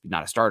because he's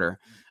not a starter.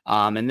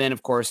 And then,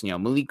 of course,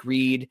 Malik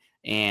Reed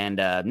and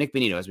Nick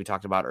Benito, as we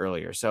talked about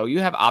earlier. So you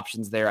have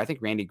options there. I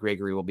think Randy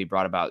Gregory will be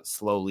brought about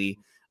slowly,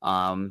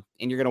 and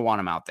you're going to want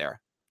him out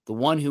there. The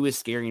one who is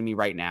scaring me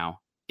right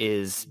now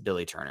is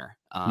Billy Turner.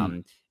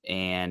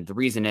 And the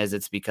reason is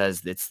it's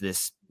because it's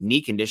this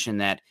knee condition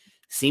that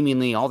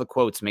seemingly all the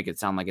quotes make it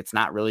sound like it's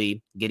not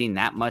really getting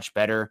that much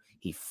better.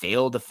 He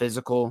failed a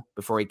physical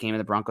before he came to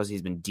the Broncos.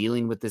 He's been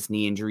dealing with this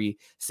knee injury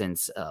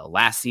since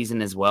last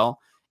season as well.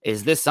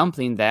 Is this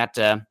something that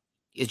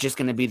is just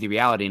going to be the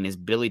reality? And is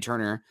Billy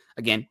Turner,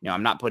 again,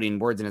 I'm not putting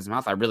words in his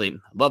mouth. I really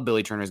love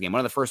Billy Turner's game. One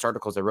of the first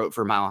articles I wrote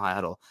for Mile High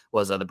Huddle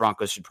was the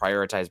Broncos should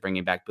prioritize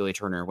bringing back Billy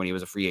Turner when he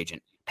was a free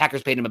agent.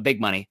 Packers paid him a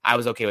big money. I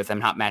was okay with them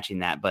not matching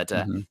that, but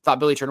thought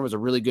Billy Turner was a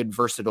really good,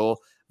 versatile,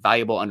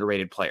 valuable,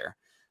 underrated player.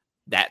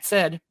 that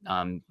said,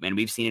 and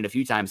we've seen it a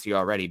few times here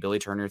already, Billy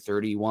Turner,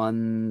 30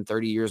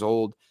 years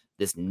old,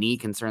 this knee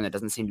concern that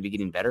doesn't seem to be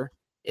getting better.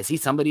 Is he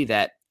somebody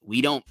that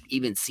we don't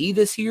even see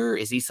this year?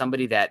 Is he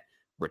somebody that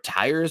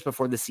retires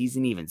before the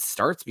season even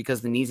starts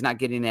because the knee's not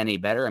getting any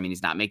better? I mean,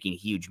 he's not making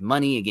huge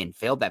money. Again,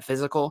 failed that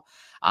physical.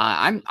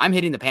 I'm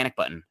hitting the panic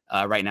button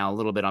right now a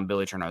little bit on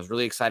Billy Turner. I was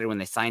really excited when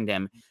they signed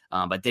him,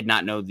 but did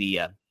not know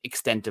the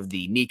extent of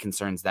the knee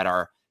concerns that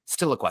are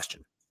still a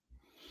question.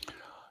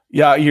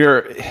 Yeah,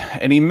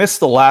 and he missed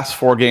the last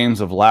 4 games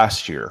of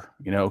last year,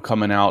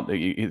 coming out.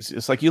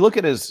 It's like you look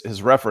at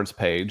his reference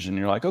page and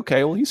you're like,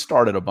 okay, well, he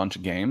started a bunch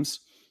of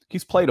games.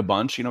 He's played a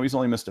bunch, he's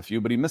only missed a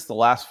few, but he missed the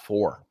last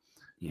 4.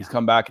 Yeah. He's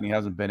come back and he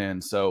hasn't been in.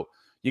 So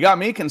you got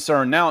me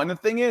concerned now. And the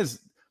thing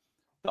is,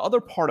 the other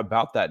part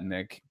about that,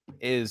 Nick,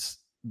 is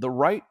the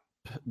right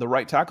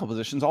tackle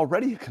position is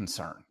already a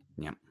concern.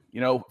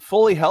 Yeah.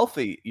 Fully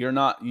healthy, you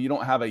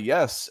don't have a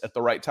yes at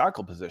the right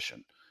tackle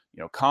position.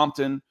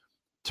 Compton,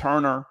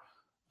 Turner.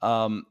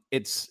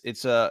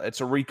 It's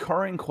a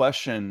recurring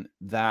question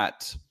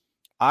that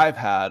I've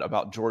had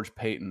about George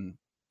Paton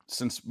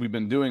since we've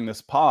been doing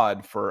this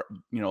pod for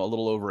a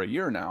little over a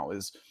year now,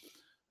 is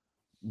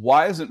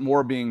why isn't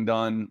more being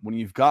done when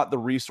you've got the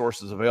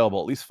resources available,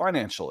 at least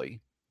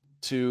financially,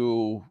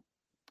 to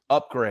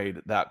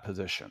upgrade that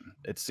position?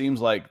 It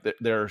seems like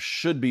there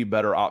should be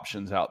better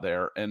options out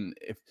there. And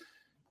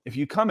if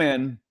you come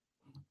in,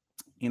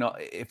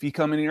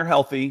 and you're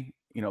healthy,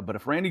 but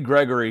if Randy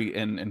Gregory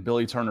and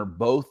Billy Turner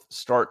both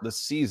start the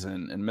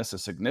season and miss a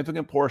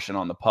significant portion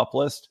on the PUP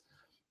list,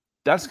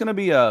 that's going to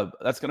be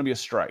a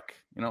strike.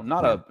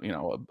 Not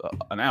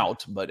an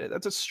out, but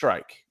that's a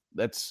strike.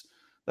 That's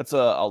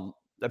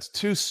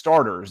 2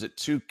 starters at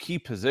 2 key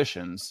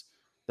positions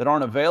that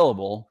aren't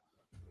available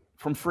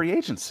from free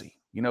agency.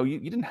 You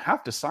didn't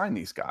have to sign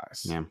these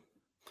guys. Yeah.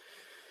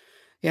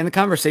 Yeah, and the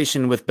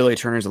conversation with Billy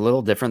Turner is a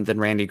little different than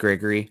Randy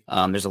Gregory.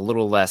 There's a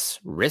little less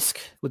risk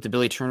with the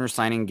Billy Turner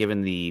signing,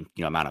 given the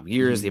amount of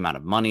years, the amount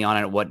of money on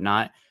it, and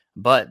whatnot.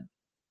 But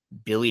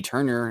Billy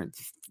Turner,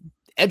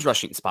 edge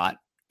rushing spot,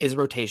 is a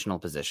rotational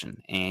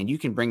position, and you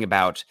can bring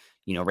about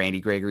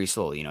Randy Gregory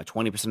slowly,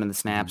 20% of the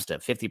snaps to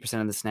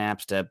 50% of the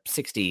snaps to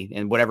 60,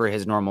 and whatever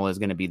his normal is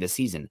going to be this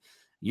season.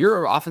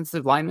 Your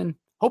offensive linemen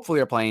hopefully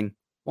are playing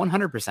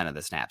 100% of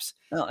the snaps.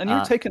 Well, and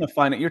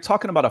you're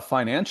talking about a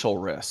financial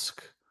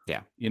risk.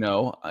 Yeah.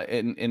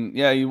 And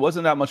he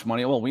wasn't that much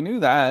money. Well, we knew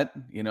that,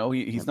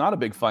 he's not a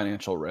big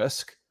financial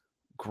risk.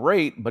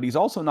 Great. But he's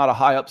also not a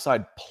high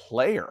upside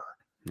player.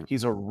 Yeah.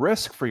 He's a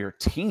risk for your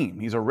team.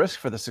 He's a risk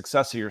for the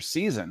success of your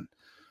season.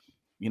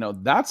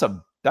 That's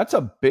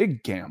a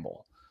big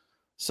gamble.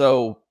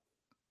 So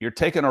you're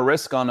taking a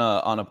risk on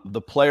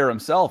the player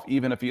himself,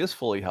 even if he is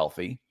fully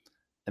healthy.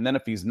 And then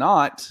if he's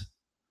not,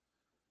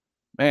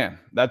 man,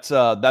 that's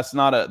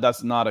not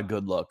a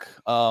good look.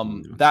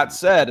 That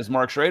said, as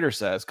Mark Schrader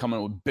says,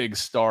 coming with big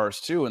stars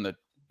too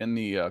in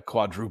the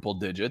quadruple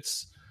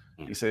digits.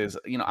 He says,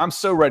 I'm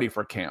so ready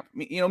for camp.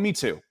 Me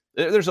too.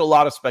 There's a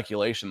lot of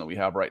speculation that we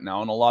have right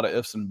now and a lot of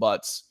ifs and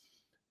buts.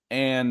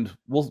 And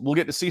we'll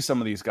get to see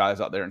some of these guys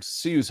out there and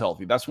see who's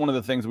healthy. That's one of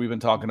the things we've been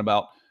talking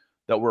about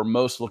that we're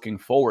most looking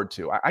forward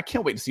to. I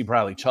can't wait to see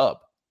Bradley Chubb.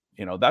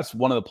 That's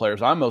one of the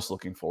players I'm most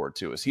looking forward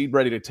to. Is he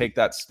ready to take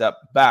that step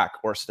back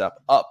or step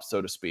up,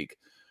 so to speak,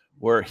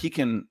 where he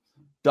can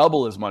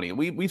double his money?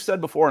 We've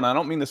said before, and I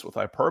don't mean this with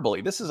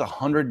hyperbole, this is a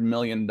 $100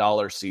 million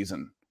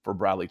season for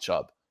Bradley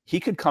Chubb. He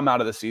could come out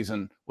of the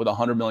season with a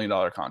 $100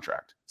 million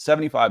contract,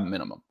 75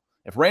 minimum.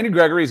 If Randy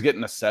Gregory is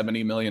getting a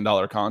 $70 million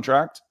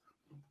contract,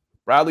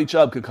 Bradley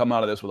Chubb could come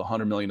out of this with a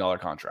 $100 million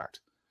contract.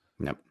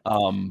 Yep.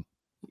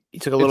 You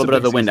took a little bit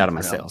of the wind out of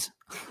my sails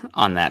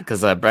on that,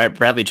 because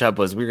Bradley Chubb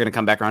we were going to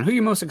come back around. Who are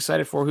you most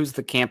excited for? Who's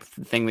the camp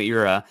thing that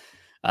you're,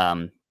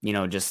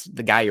 just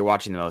the guy you're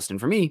watching the most? And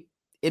for me,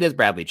 it is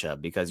Bradley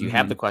Chubb, because you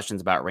have the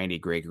questions about Randy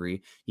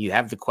Gregory. You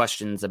have the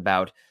questions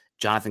about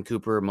Jonathan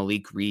Cooper,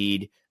 Malik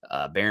Reed,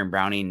 Baron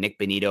Browning, Nick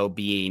Benito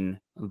being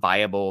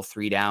viable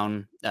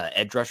 3-down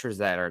edge rushers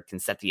that can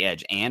set the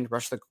edge and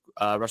rush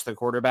the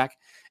quarterback.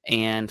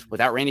 And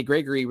without Randy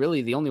Gregory,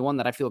 really the only one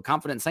that I feel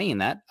confident saying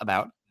that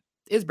about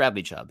is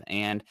Bradley Chubb.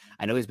 And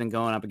I know he's been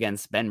going up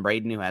against Ben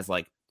Braden, who has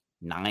like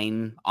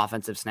 9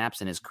 offensive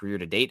snaps in his career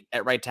to date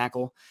at right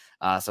tackle.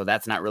 So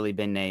that's not really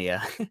been a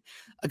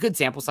good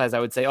sample size, I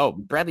would say. Oh,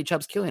 Bradley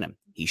Chubb's killing him.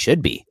 He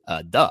should be.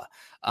 But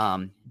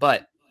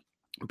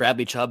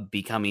Bradley Chubb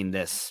becoming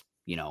this,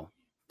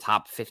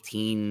 top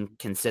 15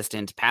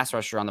 consistent pass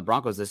rusher on the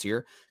Broncos this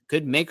year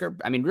could make or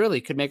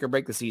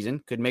break the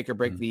season, could make or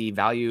break the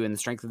value and the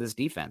strength of this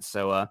defense.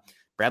 So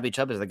Bradley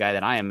Chubb is the guy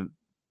that I am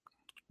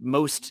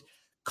most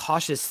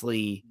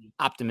cautiously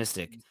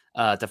optimistic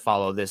to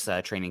follow this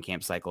training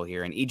camp cycle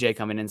here. And EJ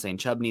coming in saying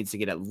Chubb needs to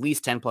get at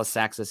least 10 plus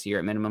sacks this year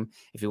at minimum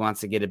if he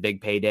wants to get a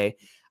big payday.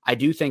 I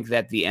do think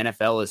that the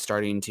NFL is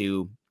starting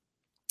to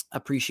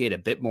appreciate a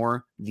bit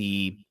more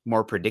the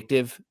more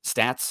predictive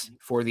stats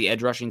for the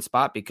edge rushing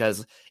spot,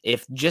 because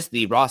if just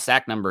the raw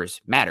sack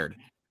numbers mattered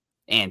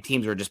and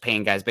teams were just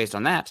paying guys based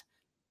on that,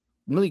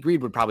 Malik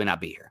Reed would probably not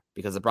be here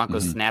because the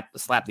Broncos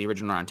slapped the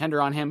original round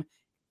tender on him.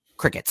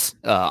 Crickets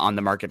on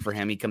the market for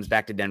him. He comes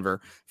back to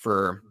Denver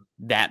for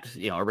that,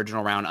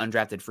 original round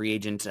undrafted free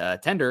agent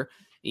tender,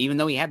 even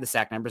though he had the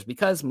sack numbers,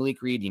 because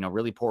Malik Reed,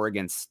 really poor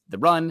against the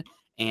run,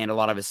 and a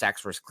lot of his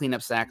sacks were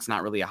cleanup sacks,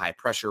 not really a high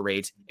pressure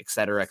rate, et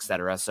cetera, et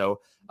cetera.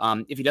 So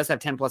if he does have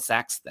 10 plus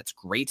sacks, that's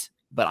great.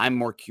 But I'm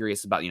more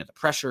curious about, the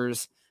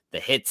pressures, the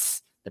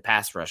hits, the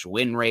pass rush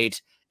win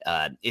rate.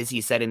 Is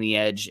he setting the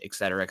edge, et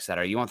cetera, et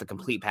cetera? You want the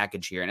complete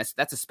package here. And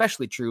that's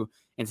especially true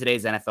in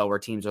today's NFL, where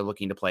teams are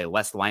looking to play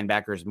less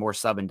linebackers, more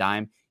sub and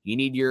dime. You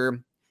need your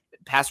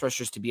pass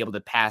rushers to be able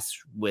to pass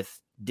with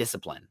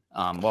discipline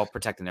while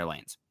protecting their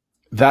lanes.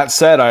 That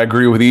said, I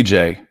agree with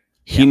EJ.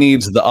 He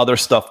needs the other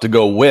stuff to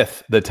go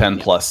with the 10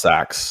 plus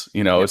sacks.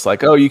 It's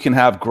like, you can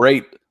have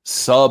great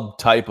sub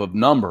type of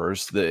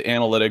numbers, the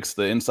analytics,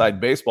 the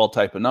inside baseball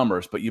type of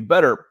numbers, but you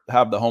better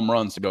have the home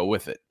runs to go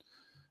with it.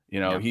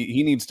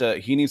 He needs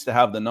to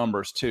have the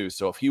numbers too.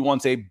 So if he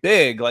wants a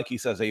big, like he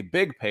says, a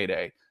big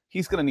payday,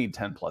 he's going to need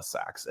 10 plus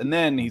sacks, and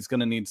then he's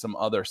going to need some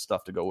other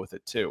stuff to go with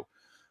it too.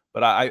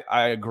 But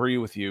I agree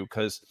with you,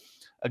 because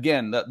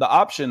again, the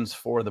options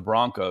for the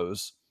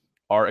Broncos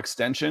are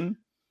extension,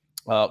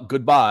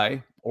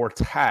 goodbye, or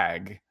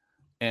tag,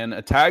 and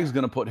a tag is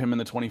going to put him in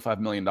the $25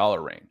 million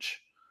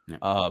range.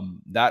 Yeah.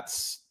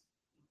 That's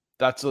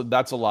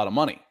a lot of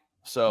money.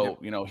 So,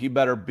 he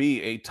better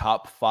be a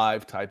top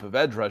 5 type of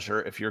edge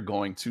rusher if you're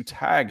going to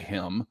tag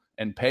him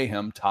and pay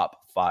him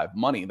top 5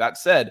 money. That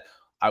said,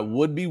 I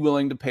would be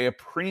willing to pay a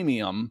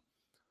premium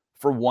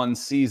for one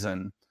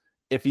season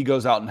if he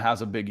goes out and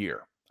has a big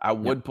year. I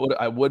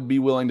would be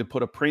willing to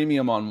put a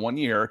premium on 1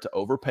 year, to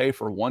overpay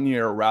for 1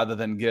 year, I'd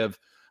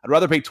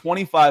rather pay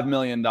 $25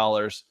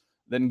 million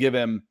than give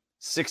him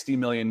 $60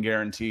 million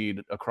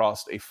guaranteed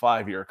across a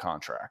 5-year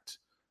contract.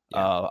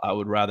 Yeah. I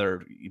would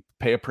rather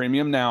pay a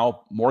premium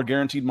now, more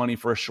guaranteed money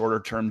for a shorter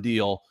term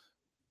deal.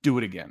 Do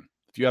it again.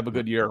 If you have a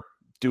good year,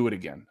 do it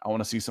again. I want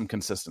to see some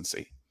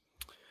consistency.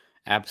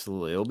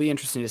 Absolutely. It'll be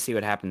interesting to see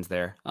what happens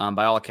there.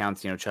 By all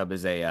accounts, Chubb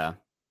is a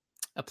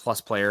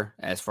plus player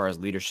as far as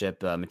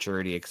leadership,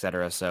 maturity, et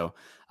cetera. So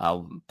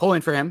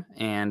pulling for him,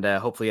 and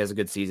hopefully he has a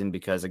good season,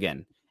 because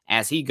again,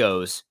 as he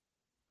goes,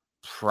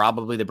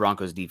 probably the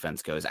Broncos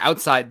defense goes.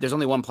 Outside, there's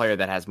only one player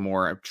that has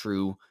more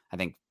true, I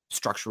think,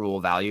 structural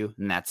value,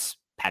 and that's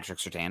Patrick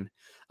Surtain.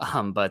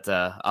 But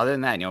other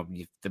than that,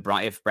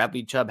 if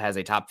Bradley Chubb has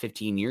a top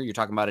 15 year, you're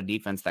talking about a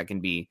defense that can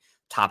be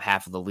top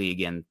half of the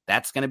league, and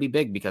that's going to be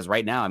big, because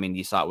right now,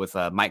 you saw it with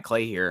Mike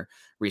Clay here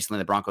recently,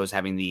 the Broncos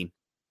having the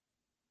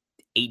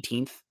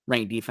 18th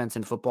ranked defense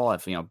in football.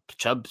 If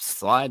Chubb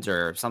slides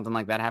or something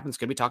like that happens,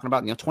 could be talking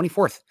about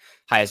 24th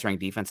highest ranked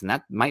defense, and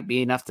that might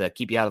be enough to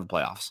keep you out of the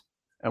playoffs.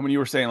 And when you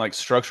were saying like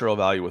structural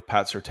value with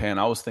Pat Surtain,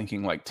 I was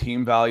thinking like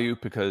team value,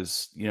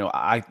 because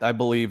I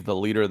believe the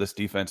leader of this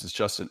defense is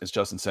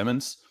Justin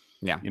Simmons.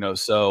 Yeah.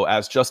 So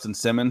as Justin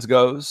Simmons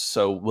goes,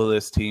 so will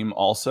this team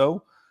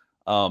also.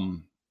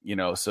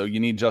 So you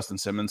need Justin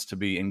Simmons to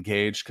be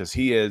engaged, because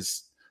he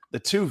is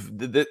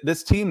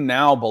this team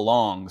now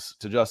belongs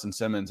to Justin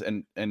Simmons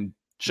and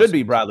should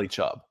be Bradley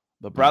Chubb.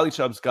 But Bradley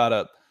Chubb's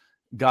gotta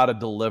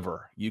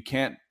deliver.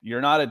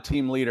 You're not a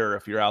team leader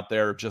if you're out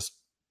there just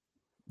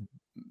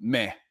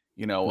meh,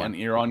 and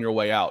you're on your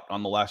way out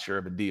on the last year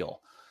of a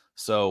deal.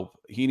 So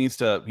he needs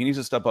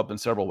to step up in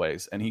several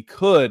ways, and he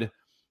could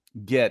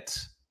get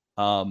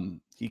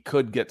some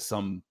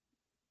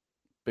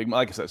big,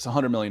 like I said, it's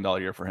 $100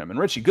 million year for him. And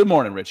Richie, good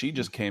morning, Richie,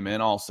 just came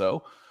in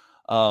also.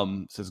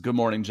 Says, good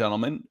morning,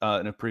 gentlemen,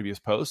 in a previous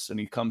post. And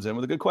he comes in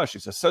with a good question.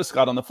 He says, so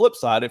Scott, on the flip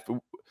side, if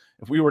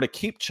we were to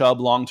keep Chubb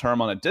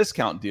long-term on a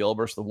discount deal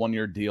versus the 1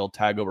 year deal,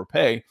 tag over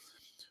pay,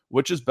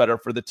 which is better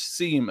for the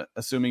team,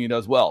 assuming he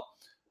does well?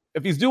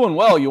 If he's doing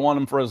well, you want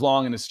him for as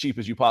long and as cheap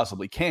as you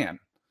possibly can.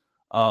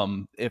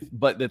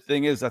 But the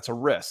thing is, that's a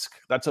risk.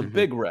 That's a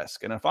big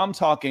risk. And if I'm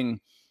talking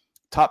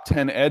top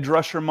 10 edge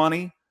rusher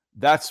money,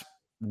 that's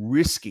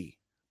risky.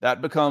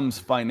 That becomes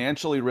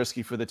financially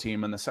risky for the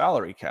team and the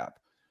salary cap.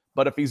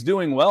 But if he's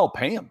doing well,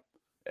 pay him.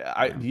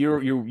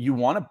 You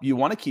want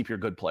to keep your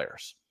good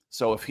players.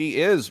 So if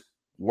he is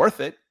worth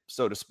it,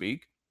 so to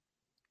speak,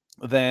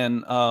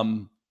 then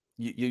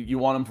you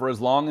want him for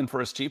as long and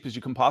for as cheap as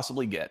you can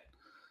possibly get.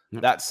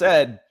 That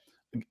said,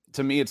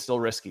 to me, it's still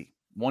risky.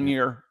 1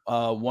 year,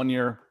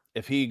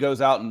 if he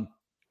goes out and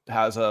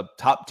has a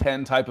top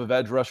 10 type of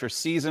edge rusher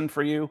season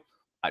for you,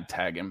 I'd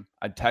tag him.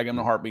 I'd tag him in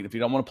a heartbeat. If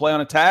you don't want to play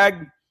on a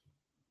tag,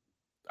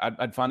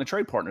 I'd find a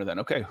trade partner then.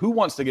 Okay, who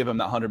wants to give him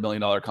that $100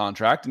 million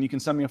contract? And you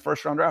can send me a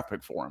first-round draft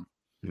pick for him.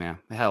 Yeah,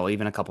 hell,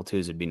 even a couple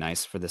twos would be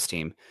nice for this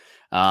team.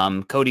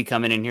 Cody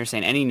coming in here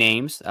saying, any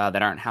names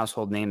that aren't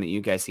household name that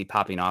you guys see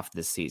popping off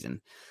this season?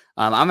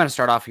 I'm going to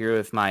start off here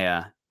with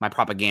my my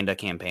propaganda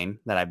campaign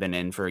that I've been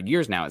in for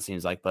years now, it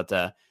seems like. But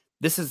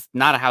this is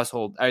not a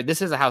household.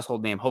 This is a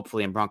household name,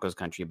 hopefully in Broncos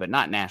country, but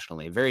not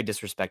nationally. A very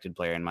disrespected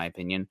player, in my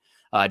opinion.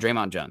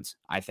 Draymond Jones.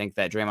 I think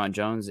that Draymond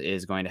Jones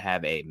is going to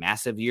have a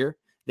massive year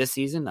this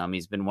season.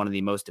 He's been one of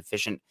the most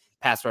efficient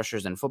pass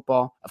rushers in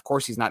football. Of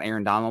course, he's not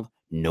Aaron Donald,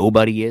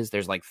 nobody is.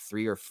 There's like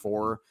 3 or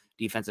 4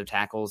 defensive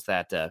tackles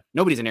that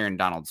nobody's an Aaron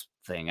Donald's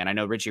thing. And I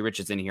know Richie Rich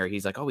is in here.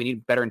 He's like, oh, we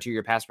need better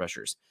interior pass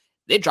rushers.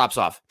 It drops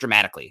off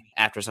dramatically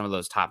after some of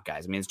those top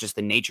guys. I mean, it's just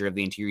the nature of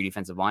the interior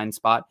defensive line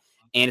spot.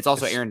 And it's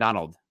also Aaron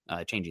Donald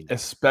changing that.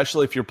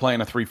 Especially if you're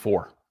playing a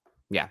 3-4.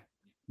 Yeah.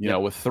 You know,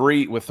 with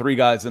three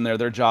guys in there,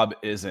 their job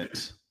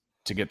isn't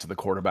to get to the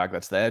quarterback.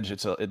 That's the edge.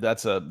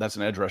 That's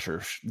an edge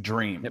rusher's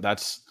dream. Yep.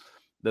 That's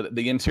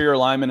the interior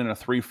lineman in a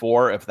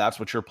 3-4. If that's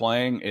what you're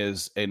playing,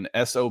 is an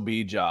SOB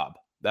job.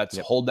 That's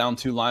hold down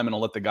 2 linemen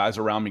and let the guys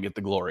around me get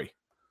the glory.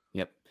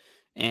 Yep.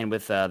 And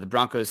with the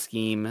Broncos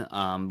scheme,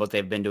 what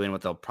they've been doing,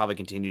 what they'll probably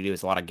continue to do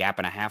is a lot of gap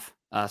and a half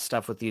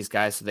stuff with these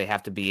guys. So they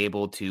have to be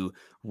able to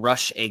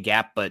rush a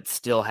gap, but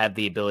still have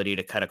the ability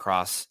to cut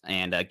across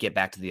and get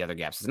back to the other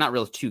gaps. It's not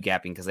really 2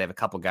 gapping because they have a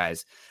couple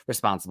guys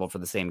responsible for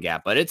the same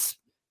gap, but it's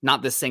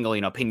not this single,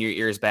 pin your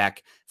ears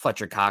back,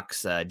 Fletcher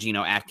Cox,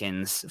 Geno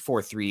Atkins,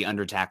 4-3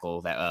 under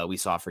tackle that we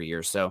saw for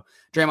years. So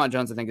Draymond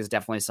Jones, I think, is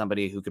definitely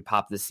somebody who could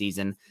pop this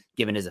season,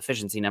 given his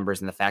efficiency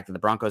numbers and the fact that the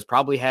Broncos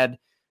probably had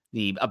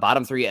a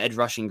bottom 3 edge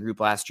rushing group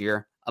last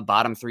year, a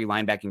bottom 3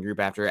 linebacking group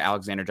after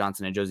Alexander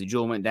Johnson and Josie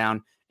Jewell went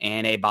down,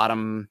 and a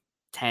bottom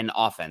 10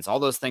 offense. All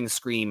those things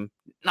scream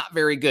not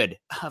very good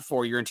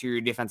for your interior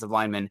defensive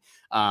linemen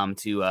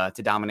to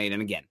dominate.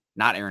 And again,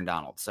 not Aaron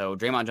Donald. So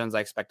Draymond Jones, I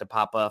expect to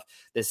pop up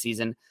this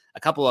season. A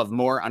couple of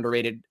more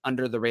underrated,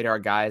 under the radar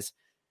guys.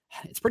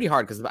 It's pretty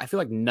hard because I feel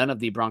like none of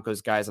the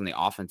Broncos guys on the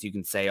offense you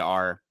can say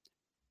are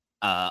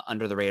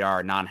under the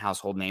radar,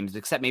 non-household names,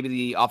 except maybe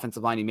the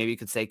offensive line. Maybe you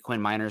could say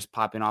Quinn Miners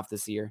popping off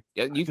this year.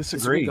 You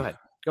disagree. Go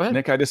ahead.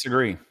 Nick, I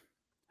disagree.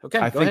 Okay.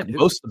 I think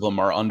most of them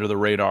are under the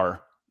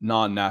radar,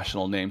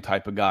 non-national name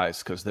type of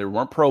guys because they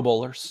weren't Pro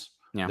Bowlers.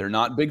 Yeah. They're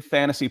not big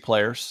fantasy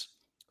players.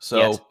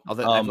 So all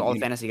the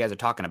fantasy guys are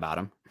talking about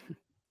them.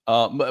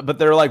 But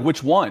they're like,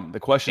 which one? The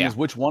question is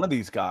which one of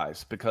these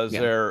guys, because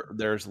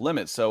there's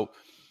limits. So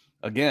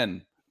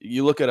again,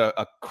 you look at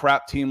a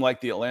crap team like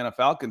the Atlanta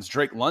Falcons,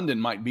 Drake London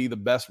might be the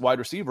best wide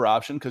receiver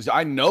option because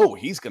I know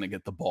he's going to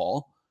get the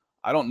ball.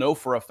 I don't know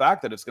for a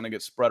fact that it's going to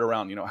get spread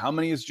around. How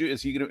many is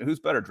he going to,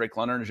 who's better, Drake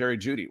London or Jerry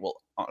Jeudy? Well,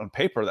 on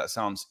paper, that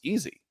sounds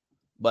easy,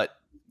 but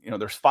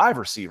there's 5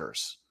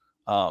 receivers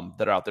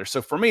that are out there.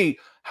 So for me,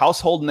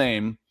 household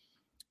name,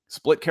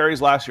 split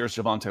carries last year is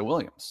Javonte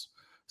Williams.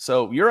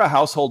 So you're a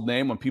household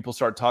name when people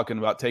start talking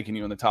about taking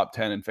you in the top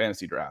 10 in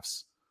fantasy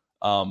drafts.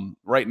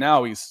 Right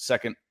now he's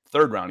second,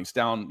 third round. He's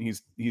down.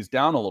 He's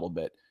down a little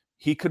bit.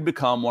 He could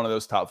become one of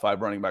those top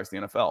 5 running backs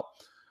in the NFL.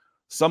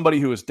 Somebody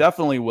who is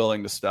definitely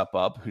willing to step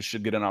up, who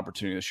should get an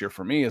opportunity this year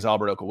for me, is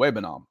Albert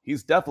Okwuegbunam.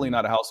 He's definitely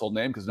not a household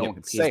name because no one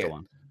can say it.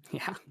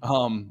 Yeah.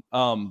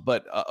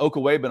 But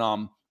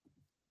Okwuegbunam,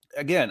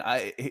 again,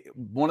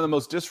 one of the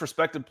most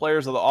disrespected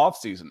players of the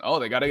offseason. Oh,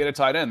 they got to get a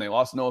tight end. They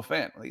lost Noah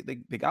Fant.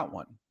 They got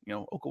one.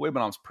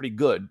 Okwuegbunam's pretty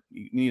good.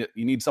 You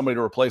need somebody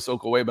to replace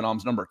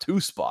Okwuegbunam's number 2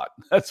 spot.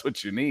 That's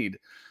what you need.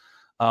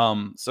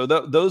 So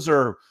those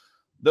are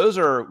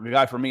the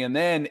guy for me. And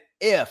then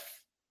if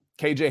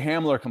KJ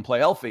Hamler can play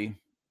healthy,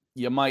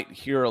 you might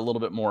hear a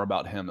little bit more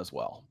about him as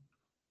well.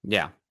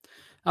 Yeah.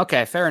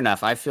 Okay, fair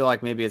enough. I feel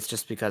like maybe it's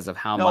just because of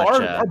how much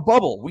our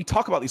bubble. We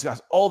talk about these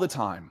guys all the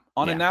time.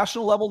 On a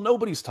national level,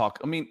 nobody's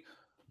talking. I mean,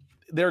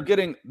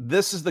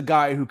 this is the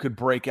guy who could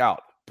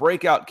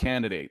breakout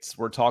candidates.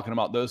 We're talking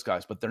about those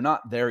guys, but they're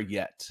not there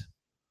yet.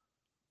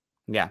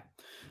 Yeah,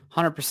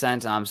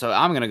 100%. So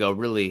I'm going to go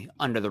really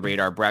under the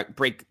radar,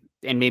 break,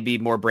 and maybe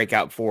more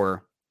breakout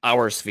for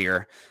our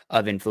sphere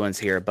of influence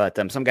here. But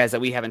some guys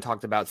that we haven't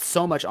talked about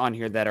so much on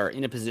here that are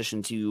in a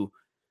position to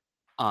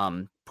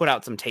put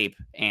out some tape,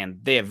 and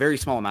they have very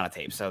small amount of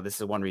tape. So this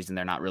is one reason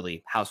they're not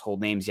really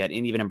household names yet,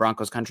 and even in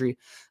Broncos country.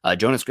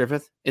 Jonas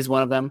Griffith is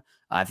one of them.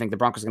 I think the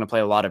Broncos are going to play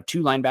a lot of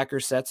 2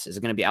 linebacker sets. Is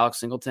it going to be Alex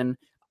Singleton?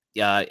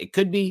 It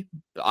could be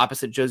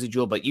opposite Josie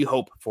Jewell, but you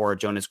hope for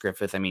Jonas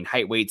Griffith. I mean,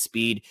 height, weight,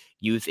 speed,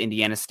 youth,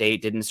 Indiana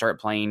State, didn't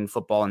start playing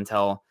football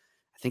until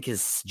I think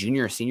his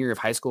junior or senior year of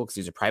high school because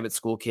he's a private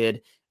school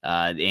kid.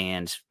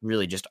 And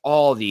really just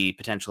all the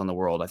potential in the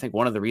world. I think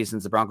one of the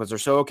reasons the Broncos are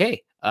so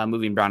okay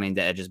moving Browning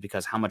to edge is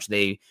because how much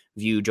they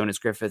view Jonas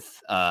Griffith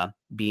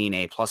being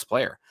a plus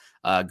player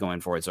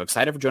going forward. So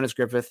excited for Jonas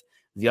Griffith.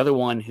 The other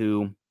one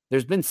who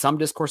there's been some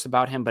discourse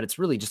about him, but it's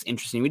really just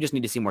interesting. We just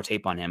need to see more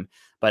tape on him.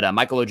 But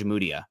Michael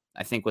Ojemudia,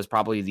 I think, was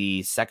probably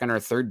the 2nd or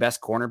 3rd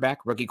best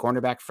rookie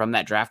cornerback from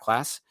that draft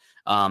class.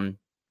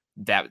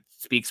 That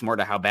speaks more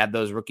to how bad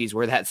those rookies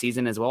were that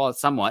season as well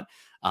as somewhat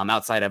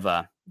outside of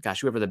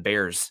whoever the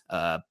Bears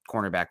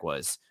cornerback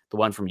was, the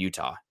one from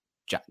Utah,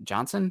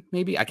 Johnson,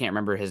 maybe, I can't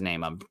remember his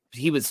name.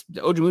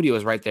 Ojemudia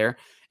was right there,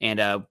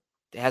 and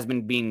has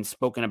been being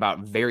spoken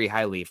about very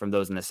highly from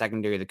those in the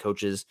secondary, the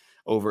coaches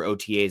over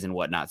OTAs and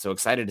whatnot. So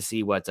excited to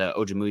see what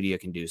Ojemudia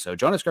can do. So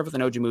Jonas Griffith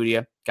and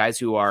Ojemudia, guys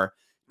who are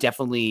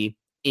definitely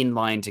in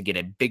line to get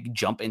a big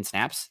jump in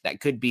snaps that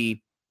could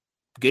be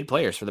good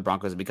players for the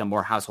Broncos to become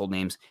more household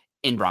names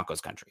in Broncos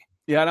country.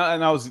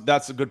 Yeah,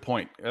 that's a good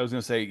point. I was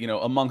going to say,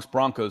 amongst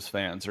Broncos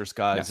fans, there's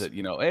guys that,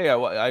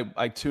 hey,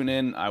 I tune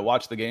in, I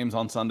watch the games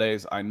on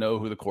Sundays. I know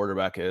who the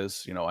quarterback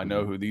is. I know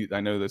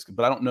I know this,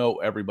 but I don't know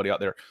everybody out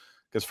there.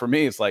 Because for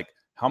me, it's like,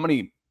 how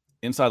many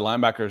inside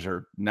linebackers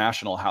are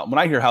national? When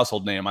I hear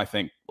household name, I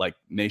think like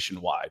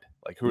nationwide.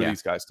 Like, who are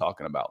these guys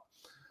talking about?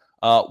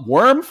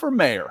 Worm for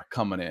mayor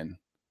coming in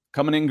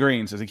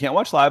green, says he can't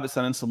watch live, but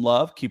send in some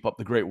love. Keep up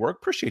the great work.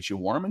 Appreciate you,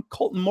 Worm. And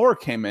Colton Moore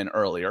came in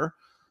earlier.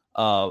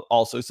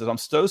 Also says, I'm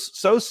so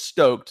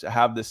stoked to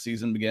have this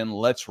season begin.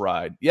 Let's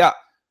ride. Yeah,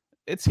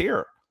 it's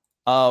here.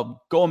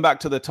 Going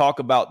back to the talk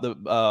about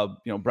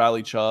the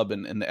Bradley Chubb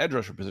and the edge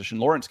rusher position,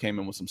 Lawrence came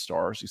in with some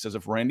stars. He says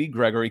if Randy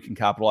Gregory can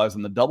capitalize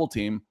on the double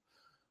team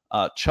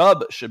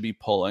Chubb should be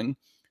pulling,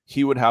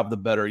 he would have the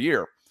better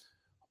year.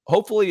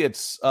 Hopefully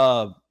it's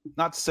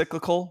not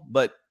cyclical,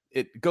 but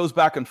it goes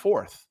back and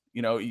forth.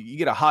 You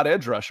get a hot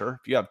edge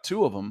rusher. If you have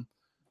two of them,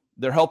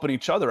 they're helping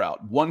each other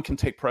out. One can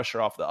take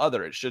pressure off the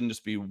other. It shouldn't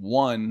just be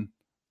one.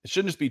 It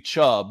shouldn't just be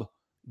Chubb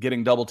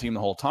getting double teamed the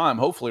whole time.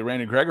 Hopefully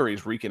Randy Gregory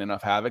is wreaking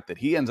enough havoc that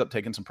he ends up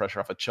taking some pressure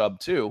off of Chubb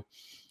too.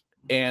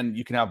 And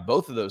you can have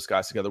both of those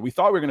guys together. We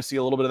thought we were going to see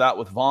a little bit of that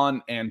with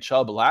Vaughn and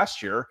Chubb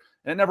last year,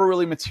 and it never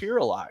really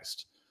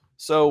materialized.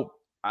 So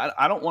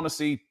I don't want to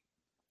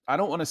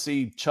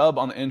see Chubb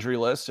on the injury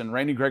list and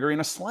Randy Gregory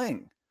in a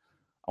sling.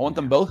 I want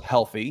them both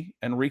healthy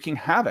and wreaking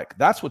havoc.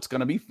 That's what's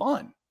going to be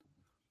fun.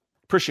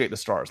 Appreciate the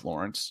stars,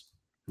 Lawrence.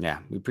 Yeah,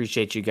 we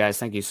appreciate you guys.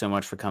 Thank you so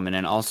much for coming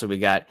in. Also, we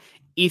got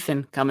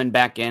Ethan coming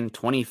back in,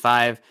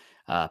 25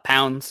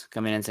 pounds,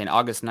 coming in saying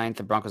August 9th,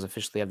 the Broncos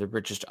officially have the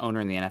richest owner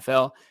in the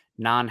NFL.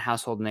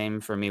 Non-household name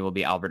for me will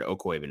be Albert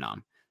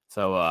Okwuegbunam.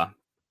 So,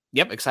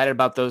 excited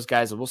about those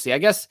guys. We'll see. I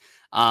guess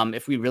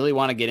if we really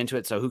want to get into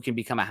it, so who can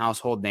become a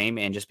household name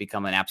and just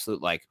become an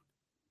absolute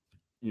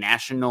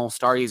national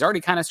star? He's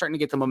already kind of starting to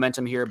get the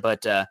momentum here,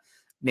 but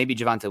maybe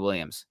Javonte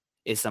Williams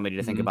is somebody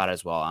to think about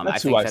as well.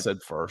 That's who I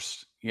said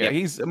first. Yeah,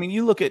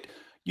 you look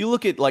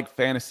at like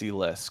fantasy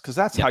lists, because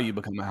that's how you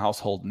become a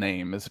household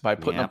name, is by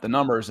putting up the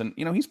numbers. And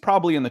he's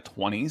probably in the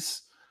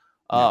 20s.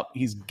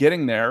 He's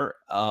getting there.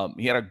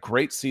 He had a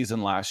great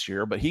season last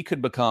year, but he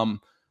could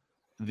become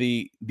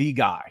the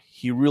guy.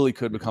 He really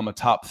could become a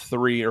top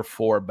 3 or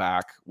 4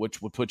 back,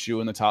 which would put you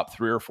in the top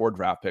 3 or 4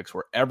 draft picks,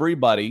 where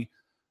everybody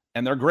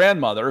and their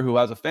grandmother who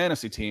has a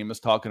fantasy team is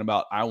talking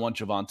about, I want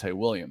Javonte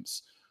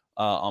Williams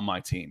on my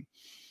team.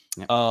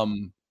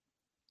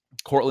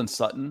 Cortland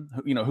Sutton,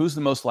 who's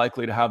the most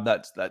likely to have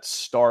that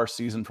star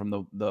season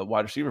from the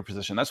wide receiver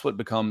position? That's what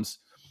becomes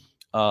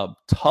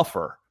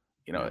tougher.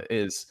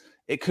 Is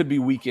it could be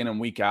week in and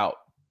week out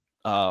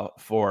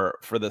for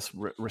this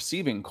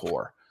receiving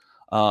core,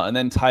 and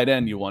then tight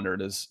end. You wonder,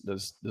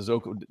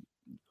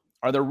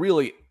 are there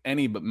really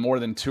any but more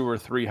than 2 or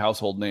 3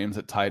 household names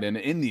at tight end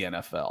in the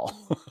NFL?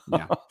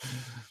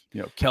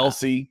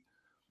 Kelsey.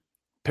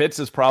 Pitts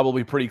is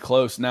probably pretty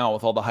close now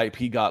with all the hype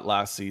he got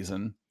last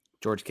season.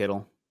 George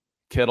Kittle.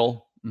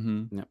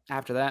 Mm-hmm. Yeah.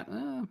 After that,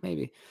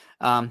 maybe.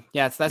 That's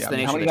the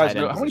nation.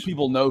 How many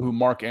people know who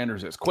Mark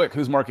Andrews is? Quick,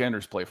 who's Mark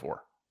Andrews play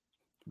for?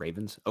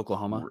 Ravens,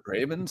 Oklahoma.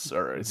 Ravens,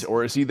 or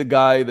is he the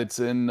guy that's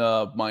in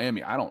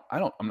Miami? I'm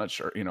not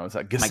sure. Is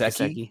that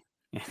Gesicki?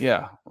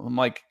 Yeah. I'm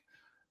like,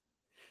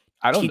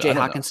 I don't. TJ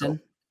Hawkinson.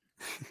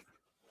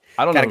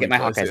 I don't know. Gotta get my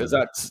Hawkeyes. Is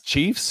that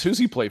Chiefs? Who's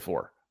he play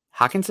for?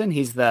 Hawkinson,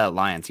 he's the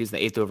Lions. He's the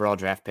 8th overall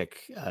draft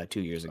pick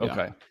 2 years ago.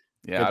 Okay.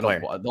 Yeah,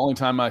 the only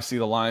time I see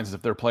the Lions is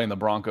if they're playing the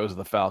Broncos or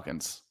the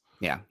Falcons.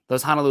 Yeah,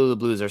 those Honolulu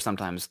Blues are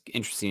sometimes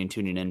interesting in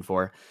tuning in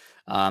for.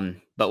 But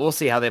we'll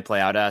see how they play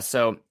out.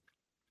 So,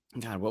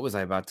 God, what was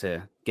I about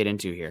to get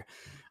into here?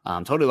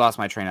 Totally lost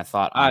my train of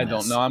thought. I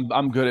don't know.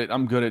 I'm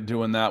good at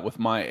doing that with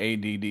my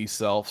ADD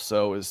self.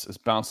 So is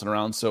bouncing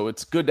around. So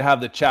it's good to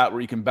have the chat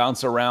where you can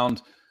bounce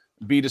around,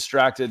 be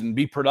distracted, and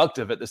be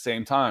productive at the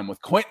same time.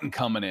 With Quentin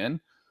coming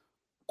in.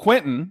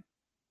 Quentin,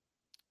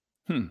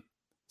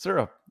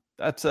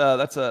 that's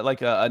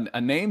like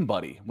a name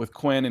buddy with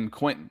Quinn and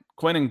Quentin.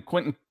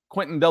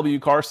 Quentin W.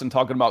 Carson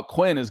talking about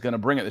Quinn is going to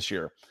bring it this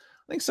year.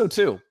 I think so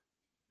too.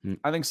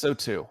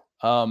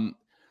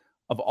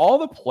 Of all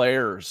the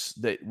players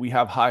that we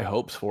have high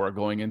hopes for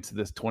going into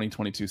this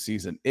 2022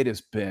 season, it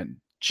has been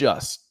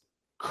just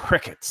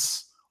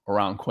crickets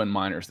around Quinn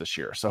Miners this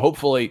year. So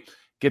hopefully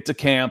get to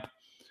camp,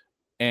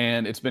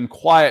 and it's been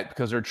quiet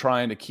because they're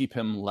trying to keep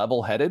him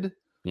level-headed.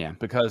 Yeah,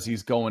 because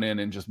he's going in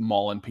and just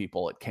mauling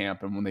people at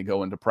camp, and when they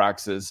go into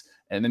practices,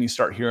 and then you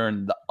start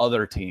hearing the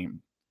other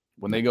team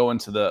when they go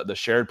into the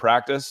shared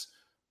practice.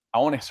 I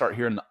want to start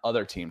hearing the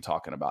other team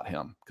talking about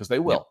him, because they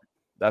will.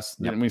 That's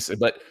we say.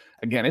 But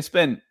again, it's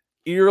been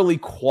eerily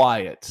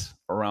quiet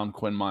around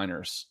Quinn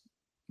Miners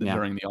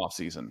during the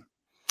offseason.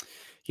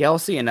 Yeah, we'll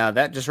see. And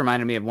that just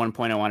reminded me of one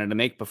point I wanted to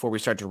make before we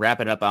start to wrap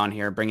it up on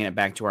here, bringing it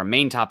back to our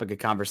main topic of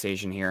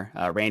conversation here.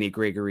 Randy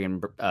Gregory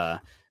and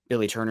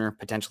Billy Turner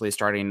potentially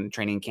starting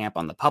training camp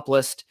on the PUP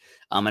list.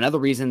 Another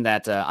reason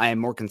that I am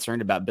more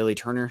concerned about Billy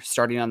Turner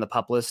starting on the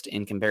PUP list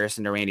in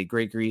comparison to Randy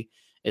Gregory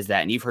is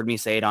that, and you've heard me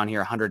say it on here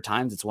 100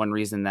 times, it's one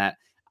reason that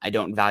I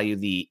don't value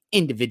the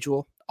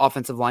individual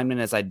offensive lineman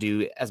as I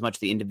do as much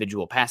the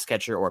individual pass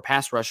catcher or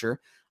pass rusher.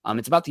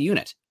 It's about the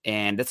unit.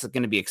 And that's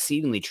going to be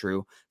exceedingly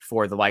true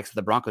for the likes of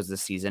the Broncos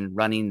this season,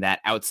 running that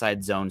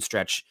outside zone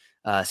stretch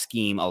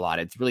scheme a lot.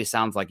 It really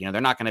sounds like,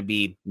 they're not going to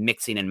be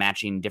mixing and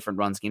matching different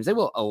run schemes. They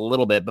will a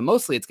little bit, but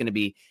mostly it's going to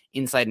be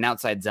inside and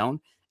outside zone.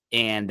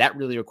 And that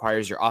really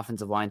requires your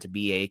offensive line to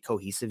be a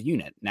cohesive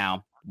unit.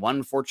 Now,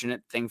 one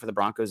fortunate thing for the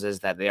Broncos is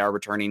that they are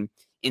returning,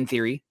 in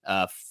theory,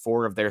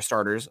 4 of their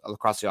starters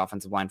across the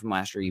offensive line from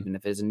last year, even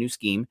if it's a new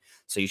scheme.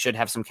 So you should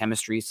have some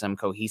chemistry, some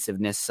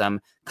cohesiveness,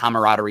 some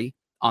camaraderie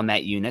on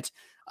that unit.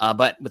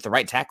 But with the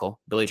right tackle,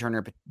 Billy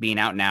Turner being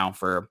out now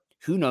for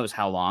who knows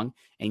how long,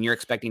 and you're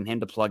expecting him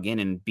to plug in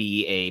and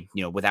be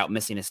without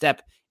missing a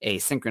step, a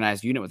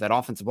synchronized unit with that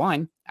offensive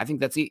line, I think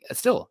that's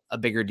still a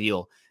bigger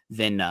deal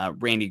than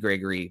Randy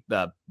Gregory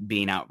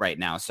being out right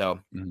now. So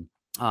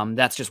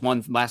that's just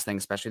one last thing,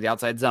 especially the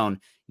outside zone.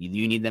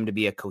 You need them to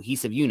be a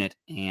cohesive unit,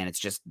 and it's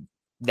just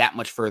that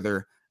much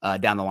further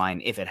down the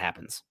line if it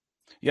happens.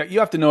 Yeah, you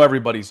have to know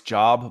everybody's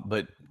job,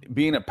 but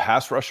being a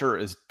pass rusher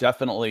is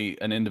definitely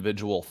an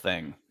individual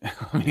thing.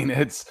 I mean,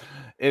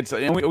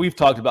 and we've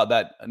talked about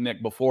that,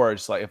 Nick, before.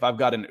 It's like if I've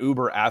got an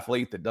uber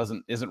athlete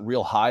that isn't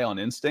real high on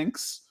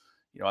instincts,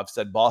 I've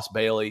said Boss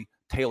Bailey,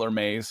 Taylor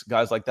Mays,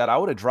 guys like that, I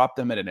would have dropped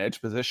them at an edge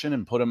position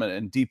and put them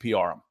in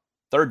DPR them.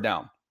 Third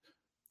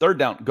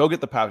down, go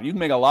get the pass. You can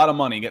make a lot of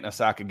money getting a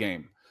sack a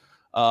game.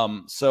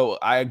 So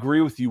I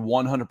agree with you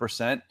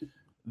 100%.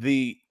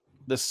 The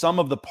sum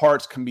of the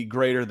parts can be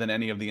greater than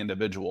any of the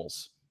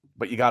individuals,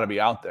 but you got to be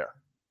out there.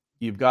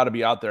 You've got to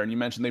be out there. And you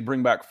mentioned they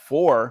bring back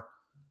 4,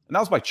 and that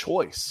was by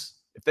choice.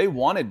 If they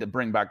wanted to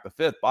bring back the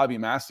 5th, Bobby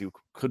Massey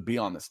could be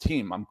on this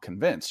team. I'm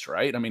convinced,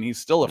 right? I mean, he's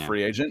still a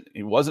free agent.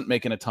 He wasn't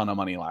making a ton of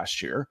money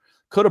last year.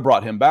 Could have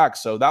brought him back.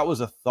 So that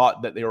was a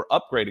thought that they were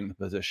upgrading the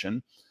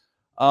position.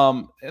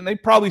 And they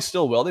probably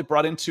still will. They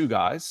brought in 2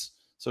 guys.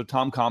 So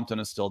Tom Compton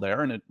is still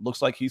there, and it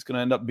looks like he's going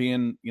to end up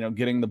being,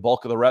 getting the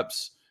bulk of the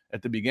reps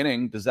at the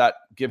beginning. Does that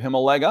give him a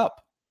leg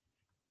up?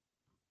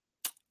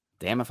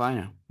 Damn if I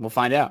know. We'll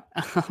find out.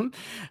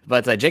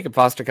 But Jacob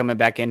Foster coming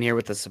back in here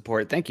with the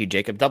support. Thank you,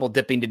 Jacob. Double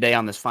dipping today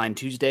on this fine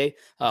Tuesday.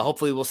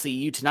 Hopefully we'll see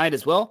you tonight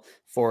as well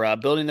for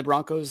Building the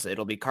Broncos.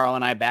 It'll be Carl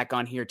and I back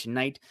on here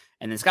tonight.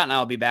 And then Scott and I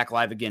will be back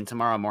live again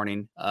tomorrow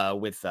morning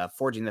with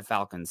Forging the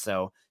Falcons.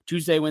 So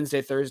Tuesday,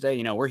 Wednesday,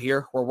 Thursday, we're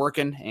here, we're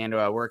working, and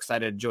we're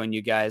excited to join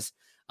you guys.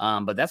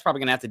 But that's probably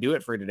going to have to do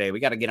it for today. We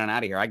got to get on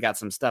out of here. I got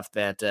some stuff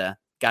that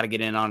got to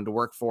get in on to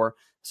work for.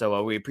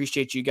 So we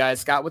appreciate you guys.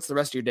 Scott, what's the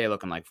rest of your day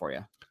looking like for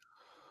you?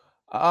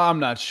 I'm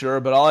not sure,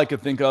 but all I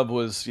could think of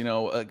was,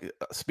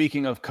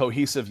 speaking of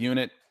cohesive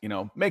unit,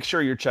 make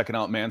sure you're checking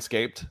out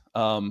Manscaped.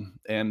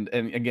 And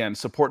again,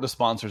 support the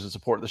sponsors and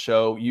support the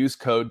show. Use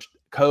code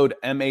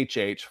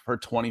MHH for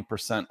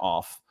 20%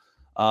 off.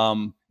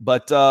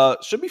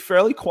 But should be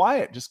fairly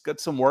quiet. Just got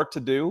some work to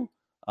do.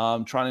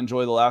 Trying to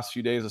enjoy the last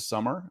few days of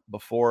summer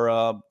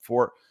before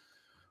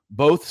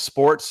both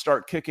sports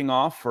start kicking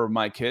off for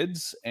my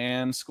kids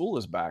and school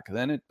is back.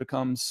 Then it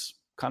becomes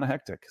kind of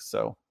hectic.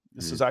 So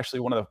this is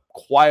actually one of the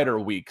quieter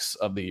weeks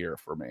of the year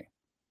for me.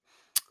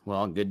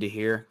 Well, good to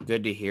hear.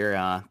 Good to hear.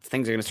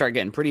 Things are going to start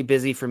getting pretty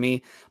busy for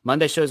me.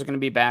 Monday shows are going to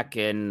be back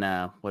in,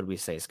 what did we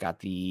say, Scott?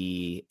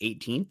 The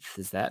 18th?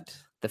 Is that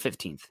the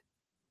 15th?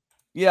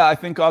 Yeah, I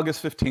think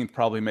August 15th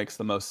probably makes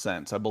the most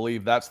sense. I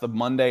believe that's the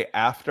Monday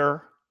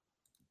after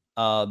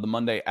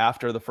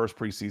the first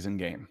preseason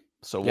game.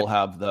 So we'll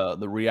have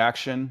the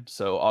reaction.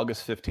 So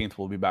August 15th,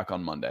 we'll be back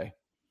on Monday.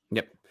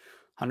 Yep.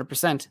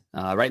 100%.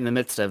 Right in the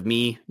midst of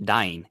me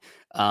dying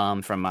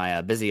from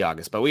my busy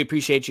August. But we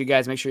appreciate you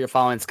guys. Make sure you're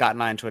following Scott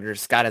and I on Twitter.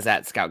 Scott is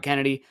at Scout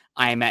Kennedy.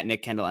 I am at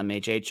Nick Kendall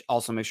MHH.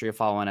 Also, make sure you're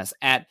following us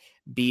at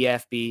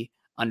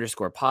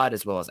BFB_pod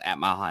as well as at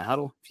Mile High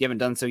Huddle. If you haven't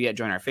done so yet,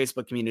 join our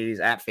Facebook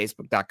communities at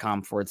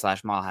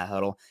facebook.com/Mile High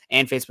Huddle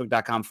and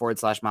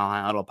facebook.com/Mile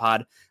High Huddle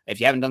pod. If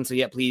you haven't done so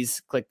yet,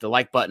 please click the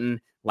like button,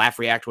 laugh,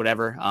 react,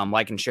 whatever.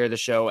 Like and share the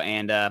show.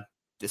 And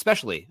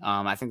especially,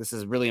 I think this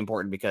is really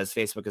important because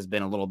Facebook has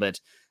been a little bit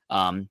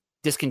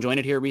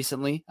disconjointed here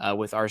recently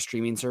with our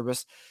streaming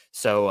service.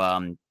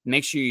 So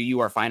make sure you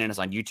are finding us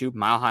on YouTube,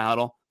 Mile High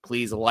Huddle.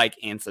 Please like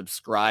and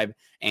subscribe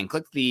and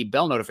click the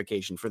bell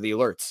notification for the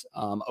alerts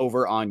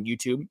over on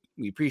YouTube.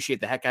 We appreciate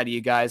the heck out of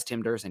you guys.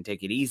 Tim Durst,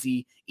 Take It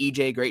Easy.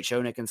 EJ, great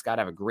show. Nick and Scott,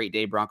 have a great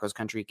day. Broncos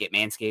country, get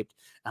Manscaped.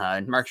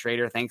 Mark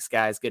Schrader, thanks,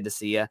 guys. Good to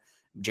see you.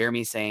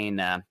 Jeremy saying,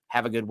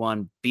 have a good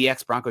one.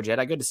 BX Bronco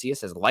Jedi, good to see you.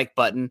 Says like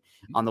button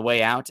on the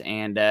way out.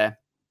 And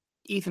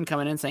Ethan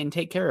coming in saying,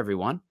 take care,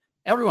 everyone.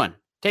 Everyone,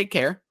 take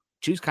care.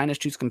 Choose kindness,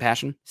 choose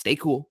compassion. Stay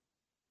cool.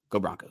 Go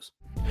Broncos.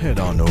 Head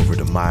on over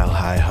to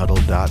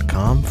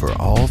milehighhuddle.com for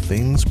all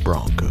things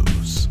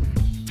Broncos.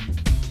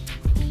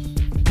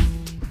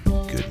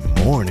 Good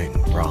morning,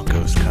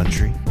 Broncos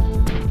country.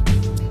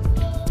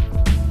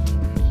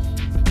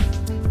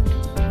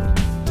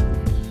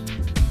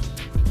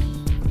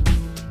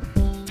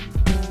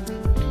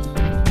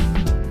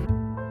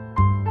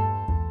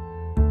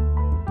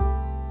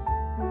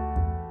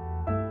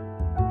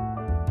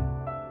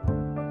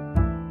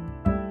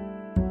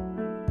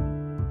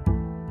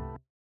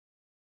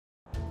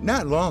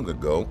 Not long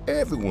ago,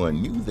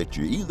 everyone knew that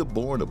you're either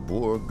born a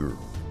boy or girl.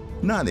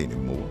 Not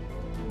anymore.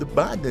 The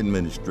Biden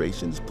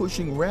administration is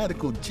pushing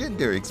radical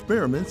gender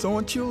experiments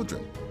on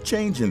children,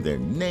 changing their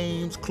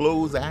names,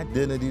 clothes,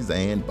 identities,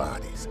 and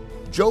bodies.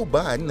 Joe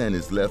Biden and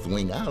his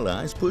left-wing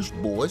allies push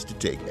boys to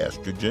take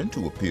estrogen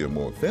to appear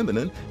more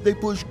feminine. They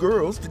push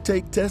girls to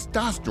take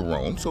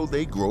testosterone so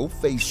they grow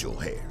facial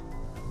hair.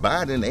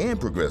 Biden and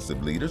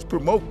progressive leaders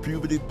promote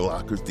puberty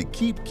blockers to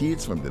keep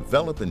kids from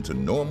developing to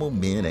normal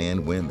men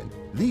and women.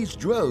 These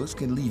drugs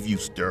can leave you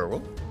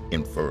sterile,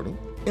 infertile,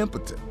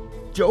 impotent.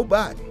 Joe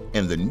Biden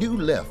and the new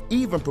left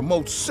even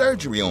promotes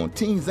surgery on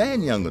teens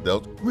and young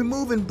adults,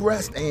 removing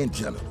breasts and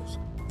genitals.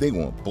 They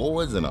want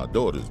boys in our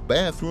daughters'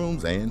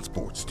 bathrooms and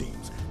sports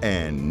teams.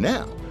 And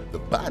now, the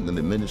Biden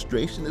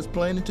administration is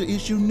planning to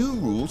issue new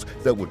rules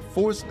that would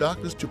force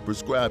doctors to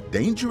prescribe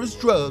dangerous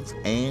drugs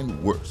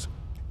and worse.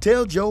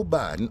 Tell Joe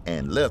Biden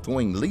and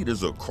left-wing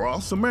leaders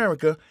across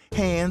America,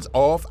 hands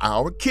off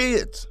our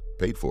kids.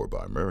 Paid for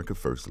by America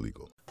First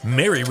Legal.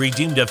 Mary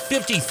redeemed a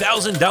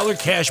 $50,000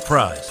 cash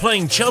prize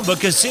playing Chumba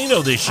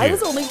Casino this year. I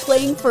was only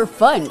playing for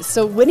fun,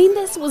 so winning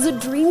this was a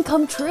dream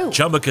come true.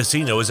 Chumba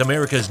Casino is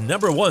America's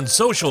 #1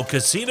 social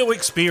casino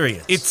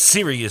experience. It's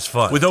serious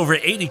fun. With over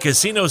 80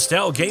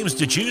 casino-style games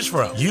to choose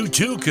from, you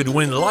too could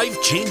win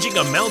life-changing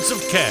amounts of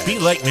cash. Be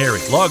like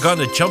Mary. Log on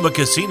to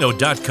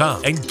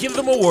ChumbaCasino.com and give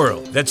them a whirl.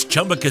 That's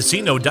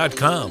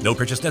ChumbaCasino.com. No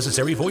purchase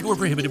necessary. Void or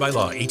prohibited by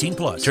law.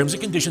 18+. Terms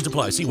and conditions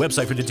apply. See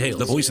website for details.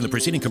 The voice in the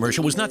preceding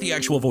commercial was not the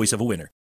actual voice of a winner.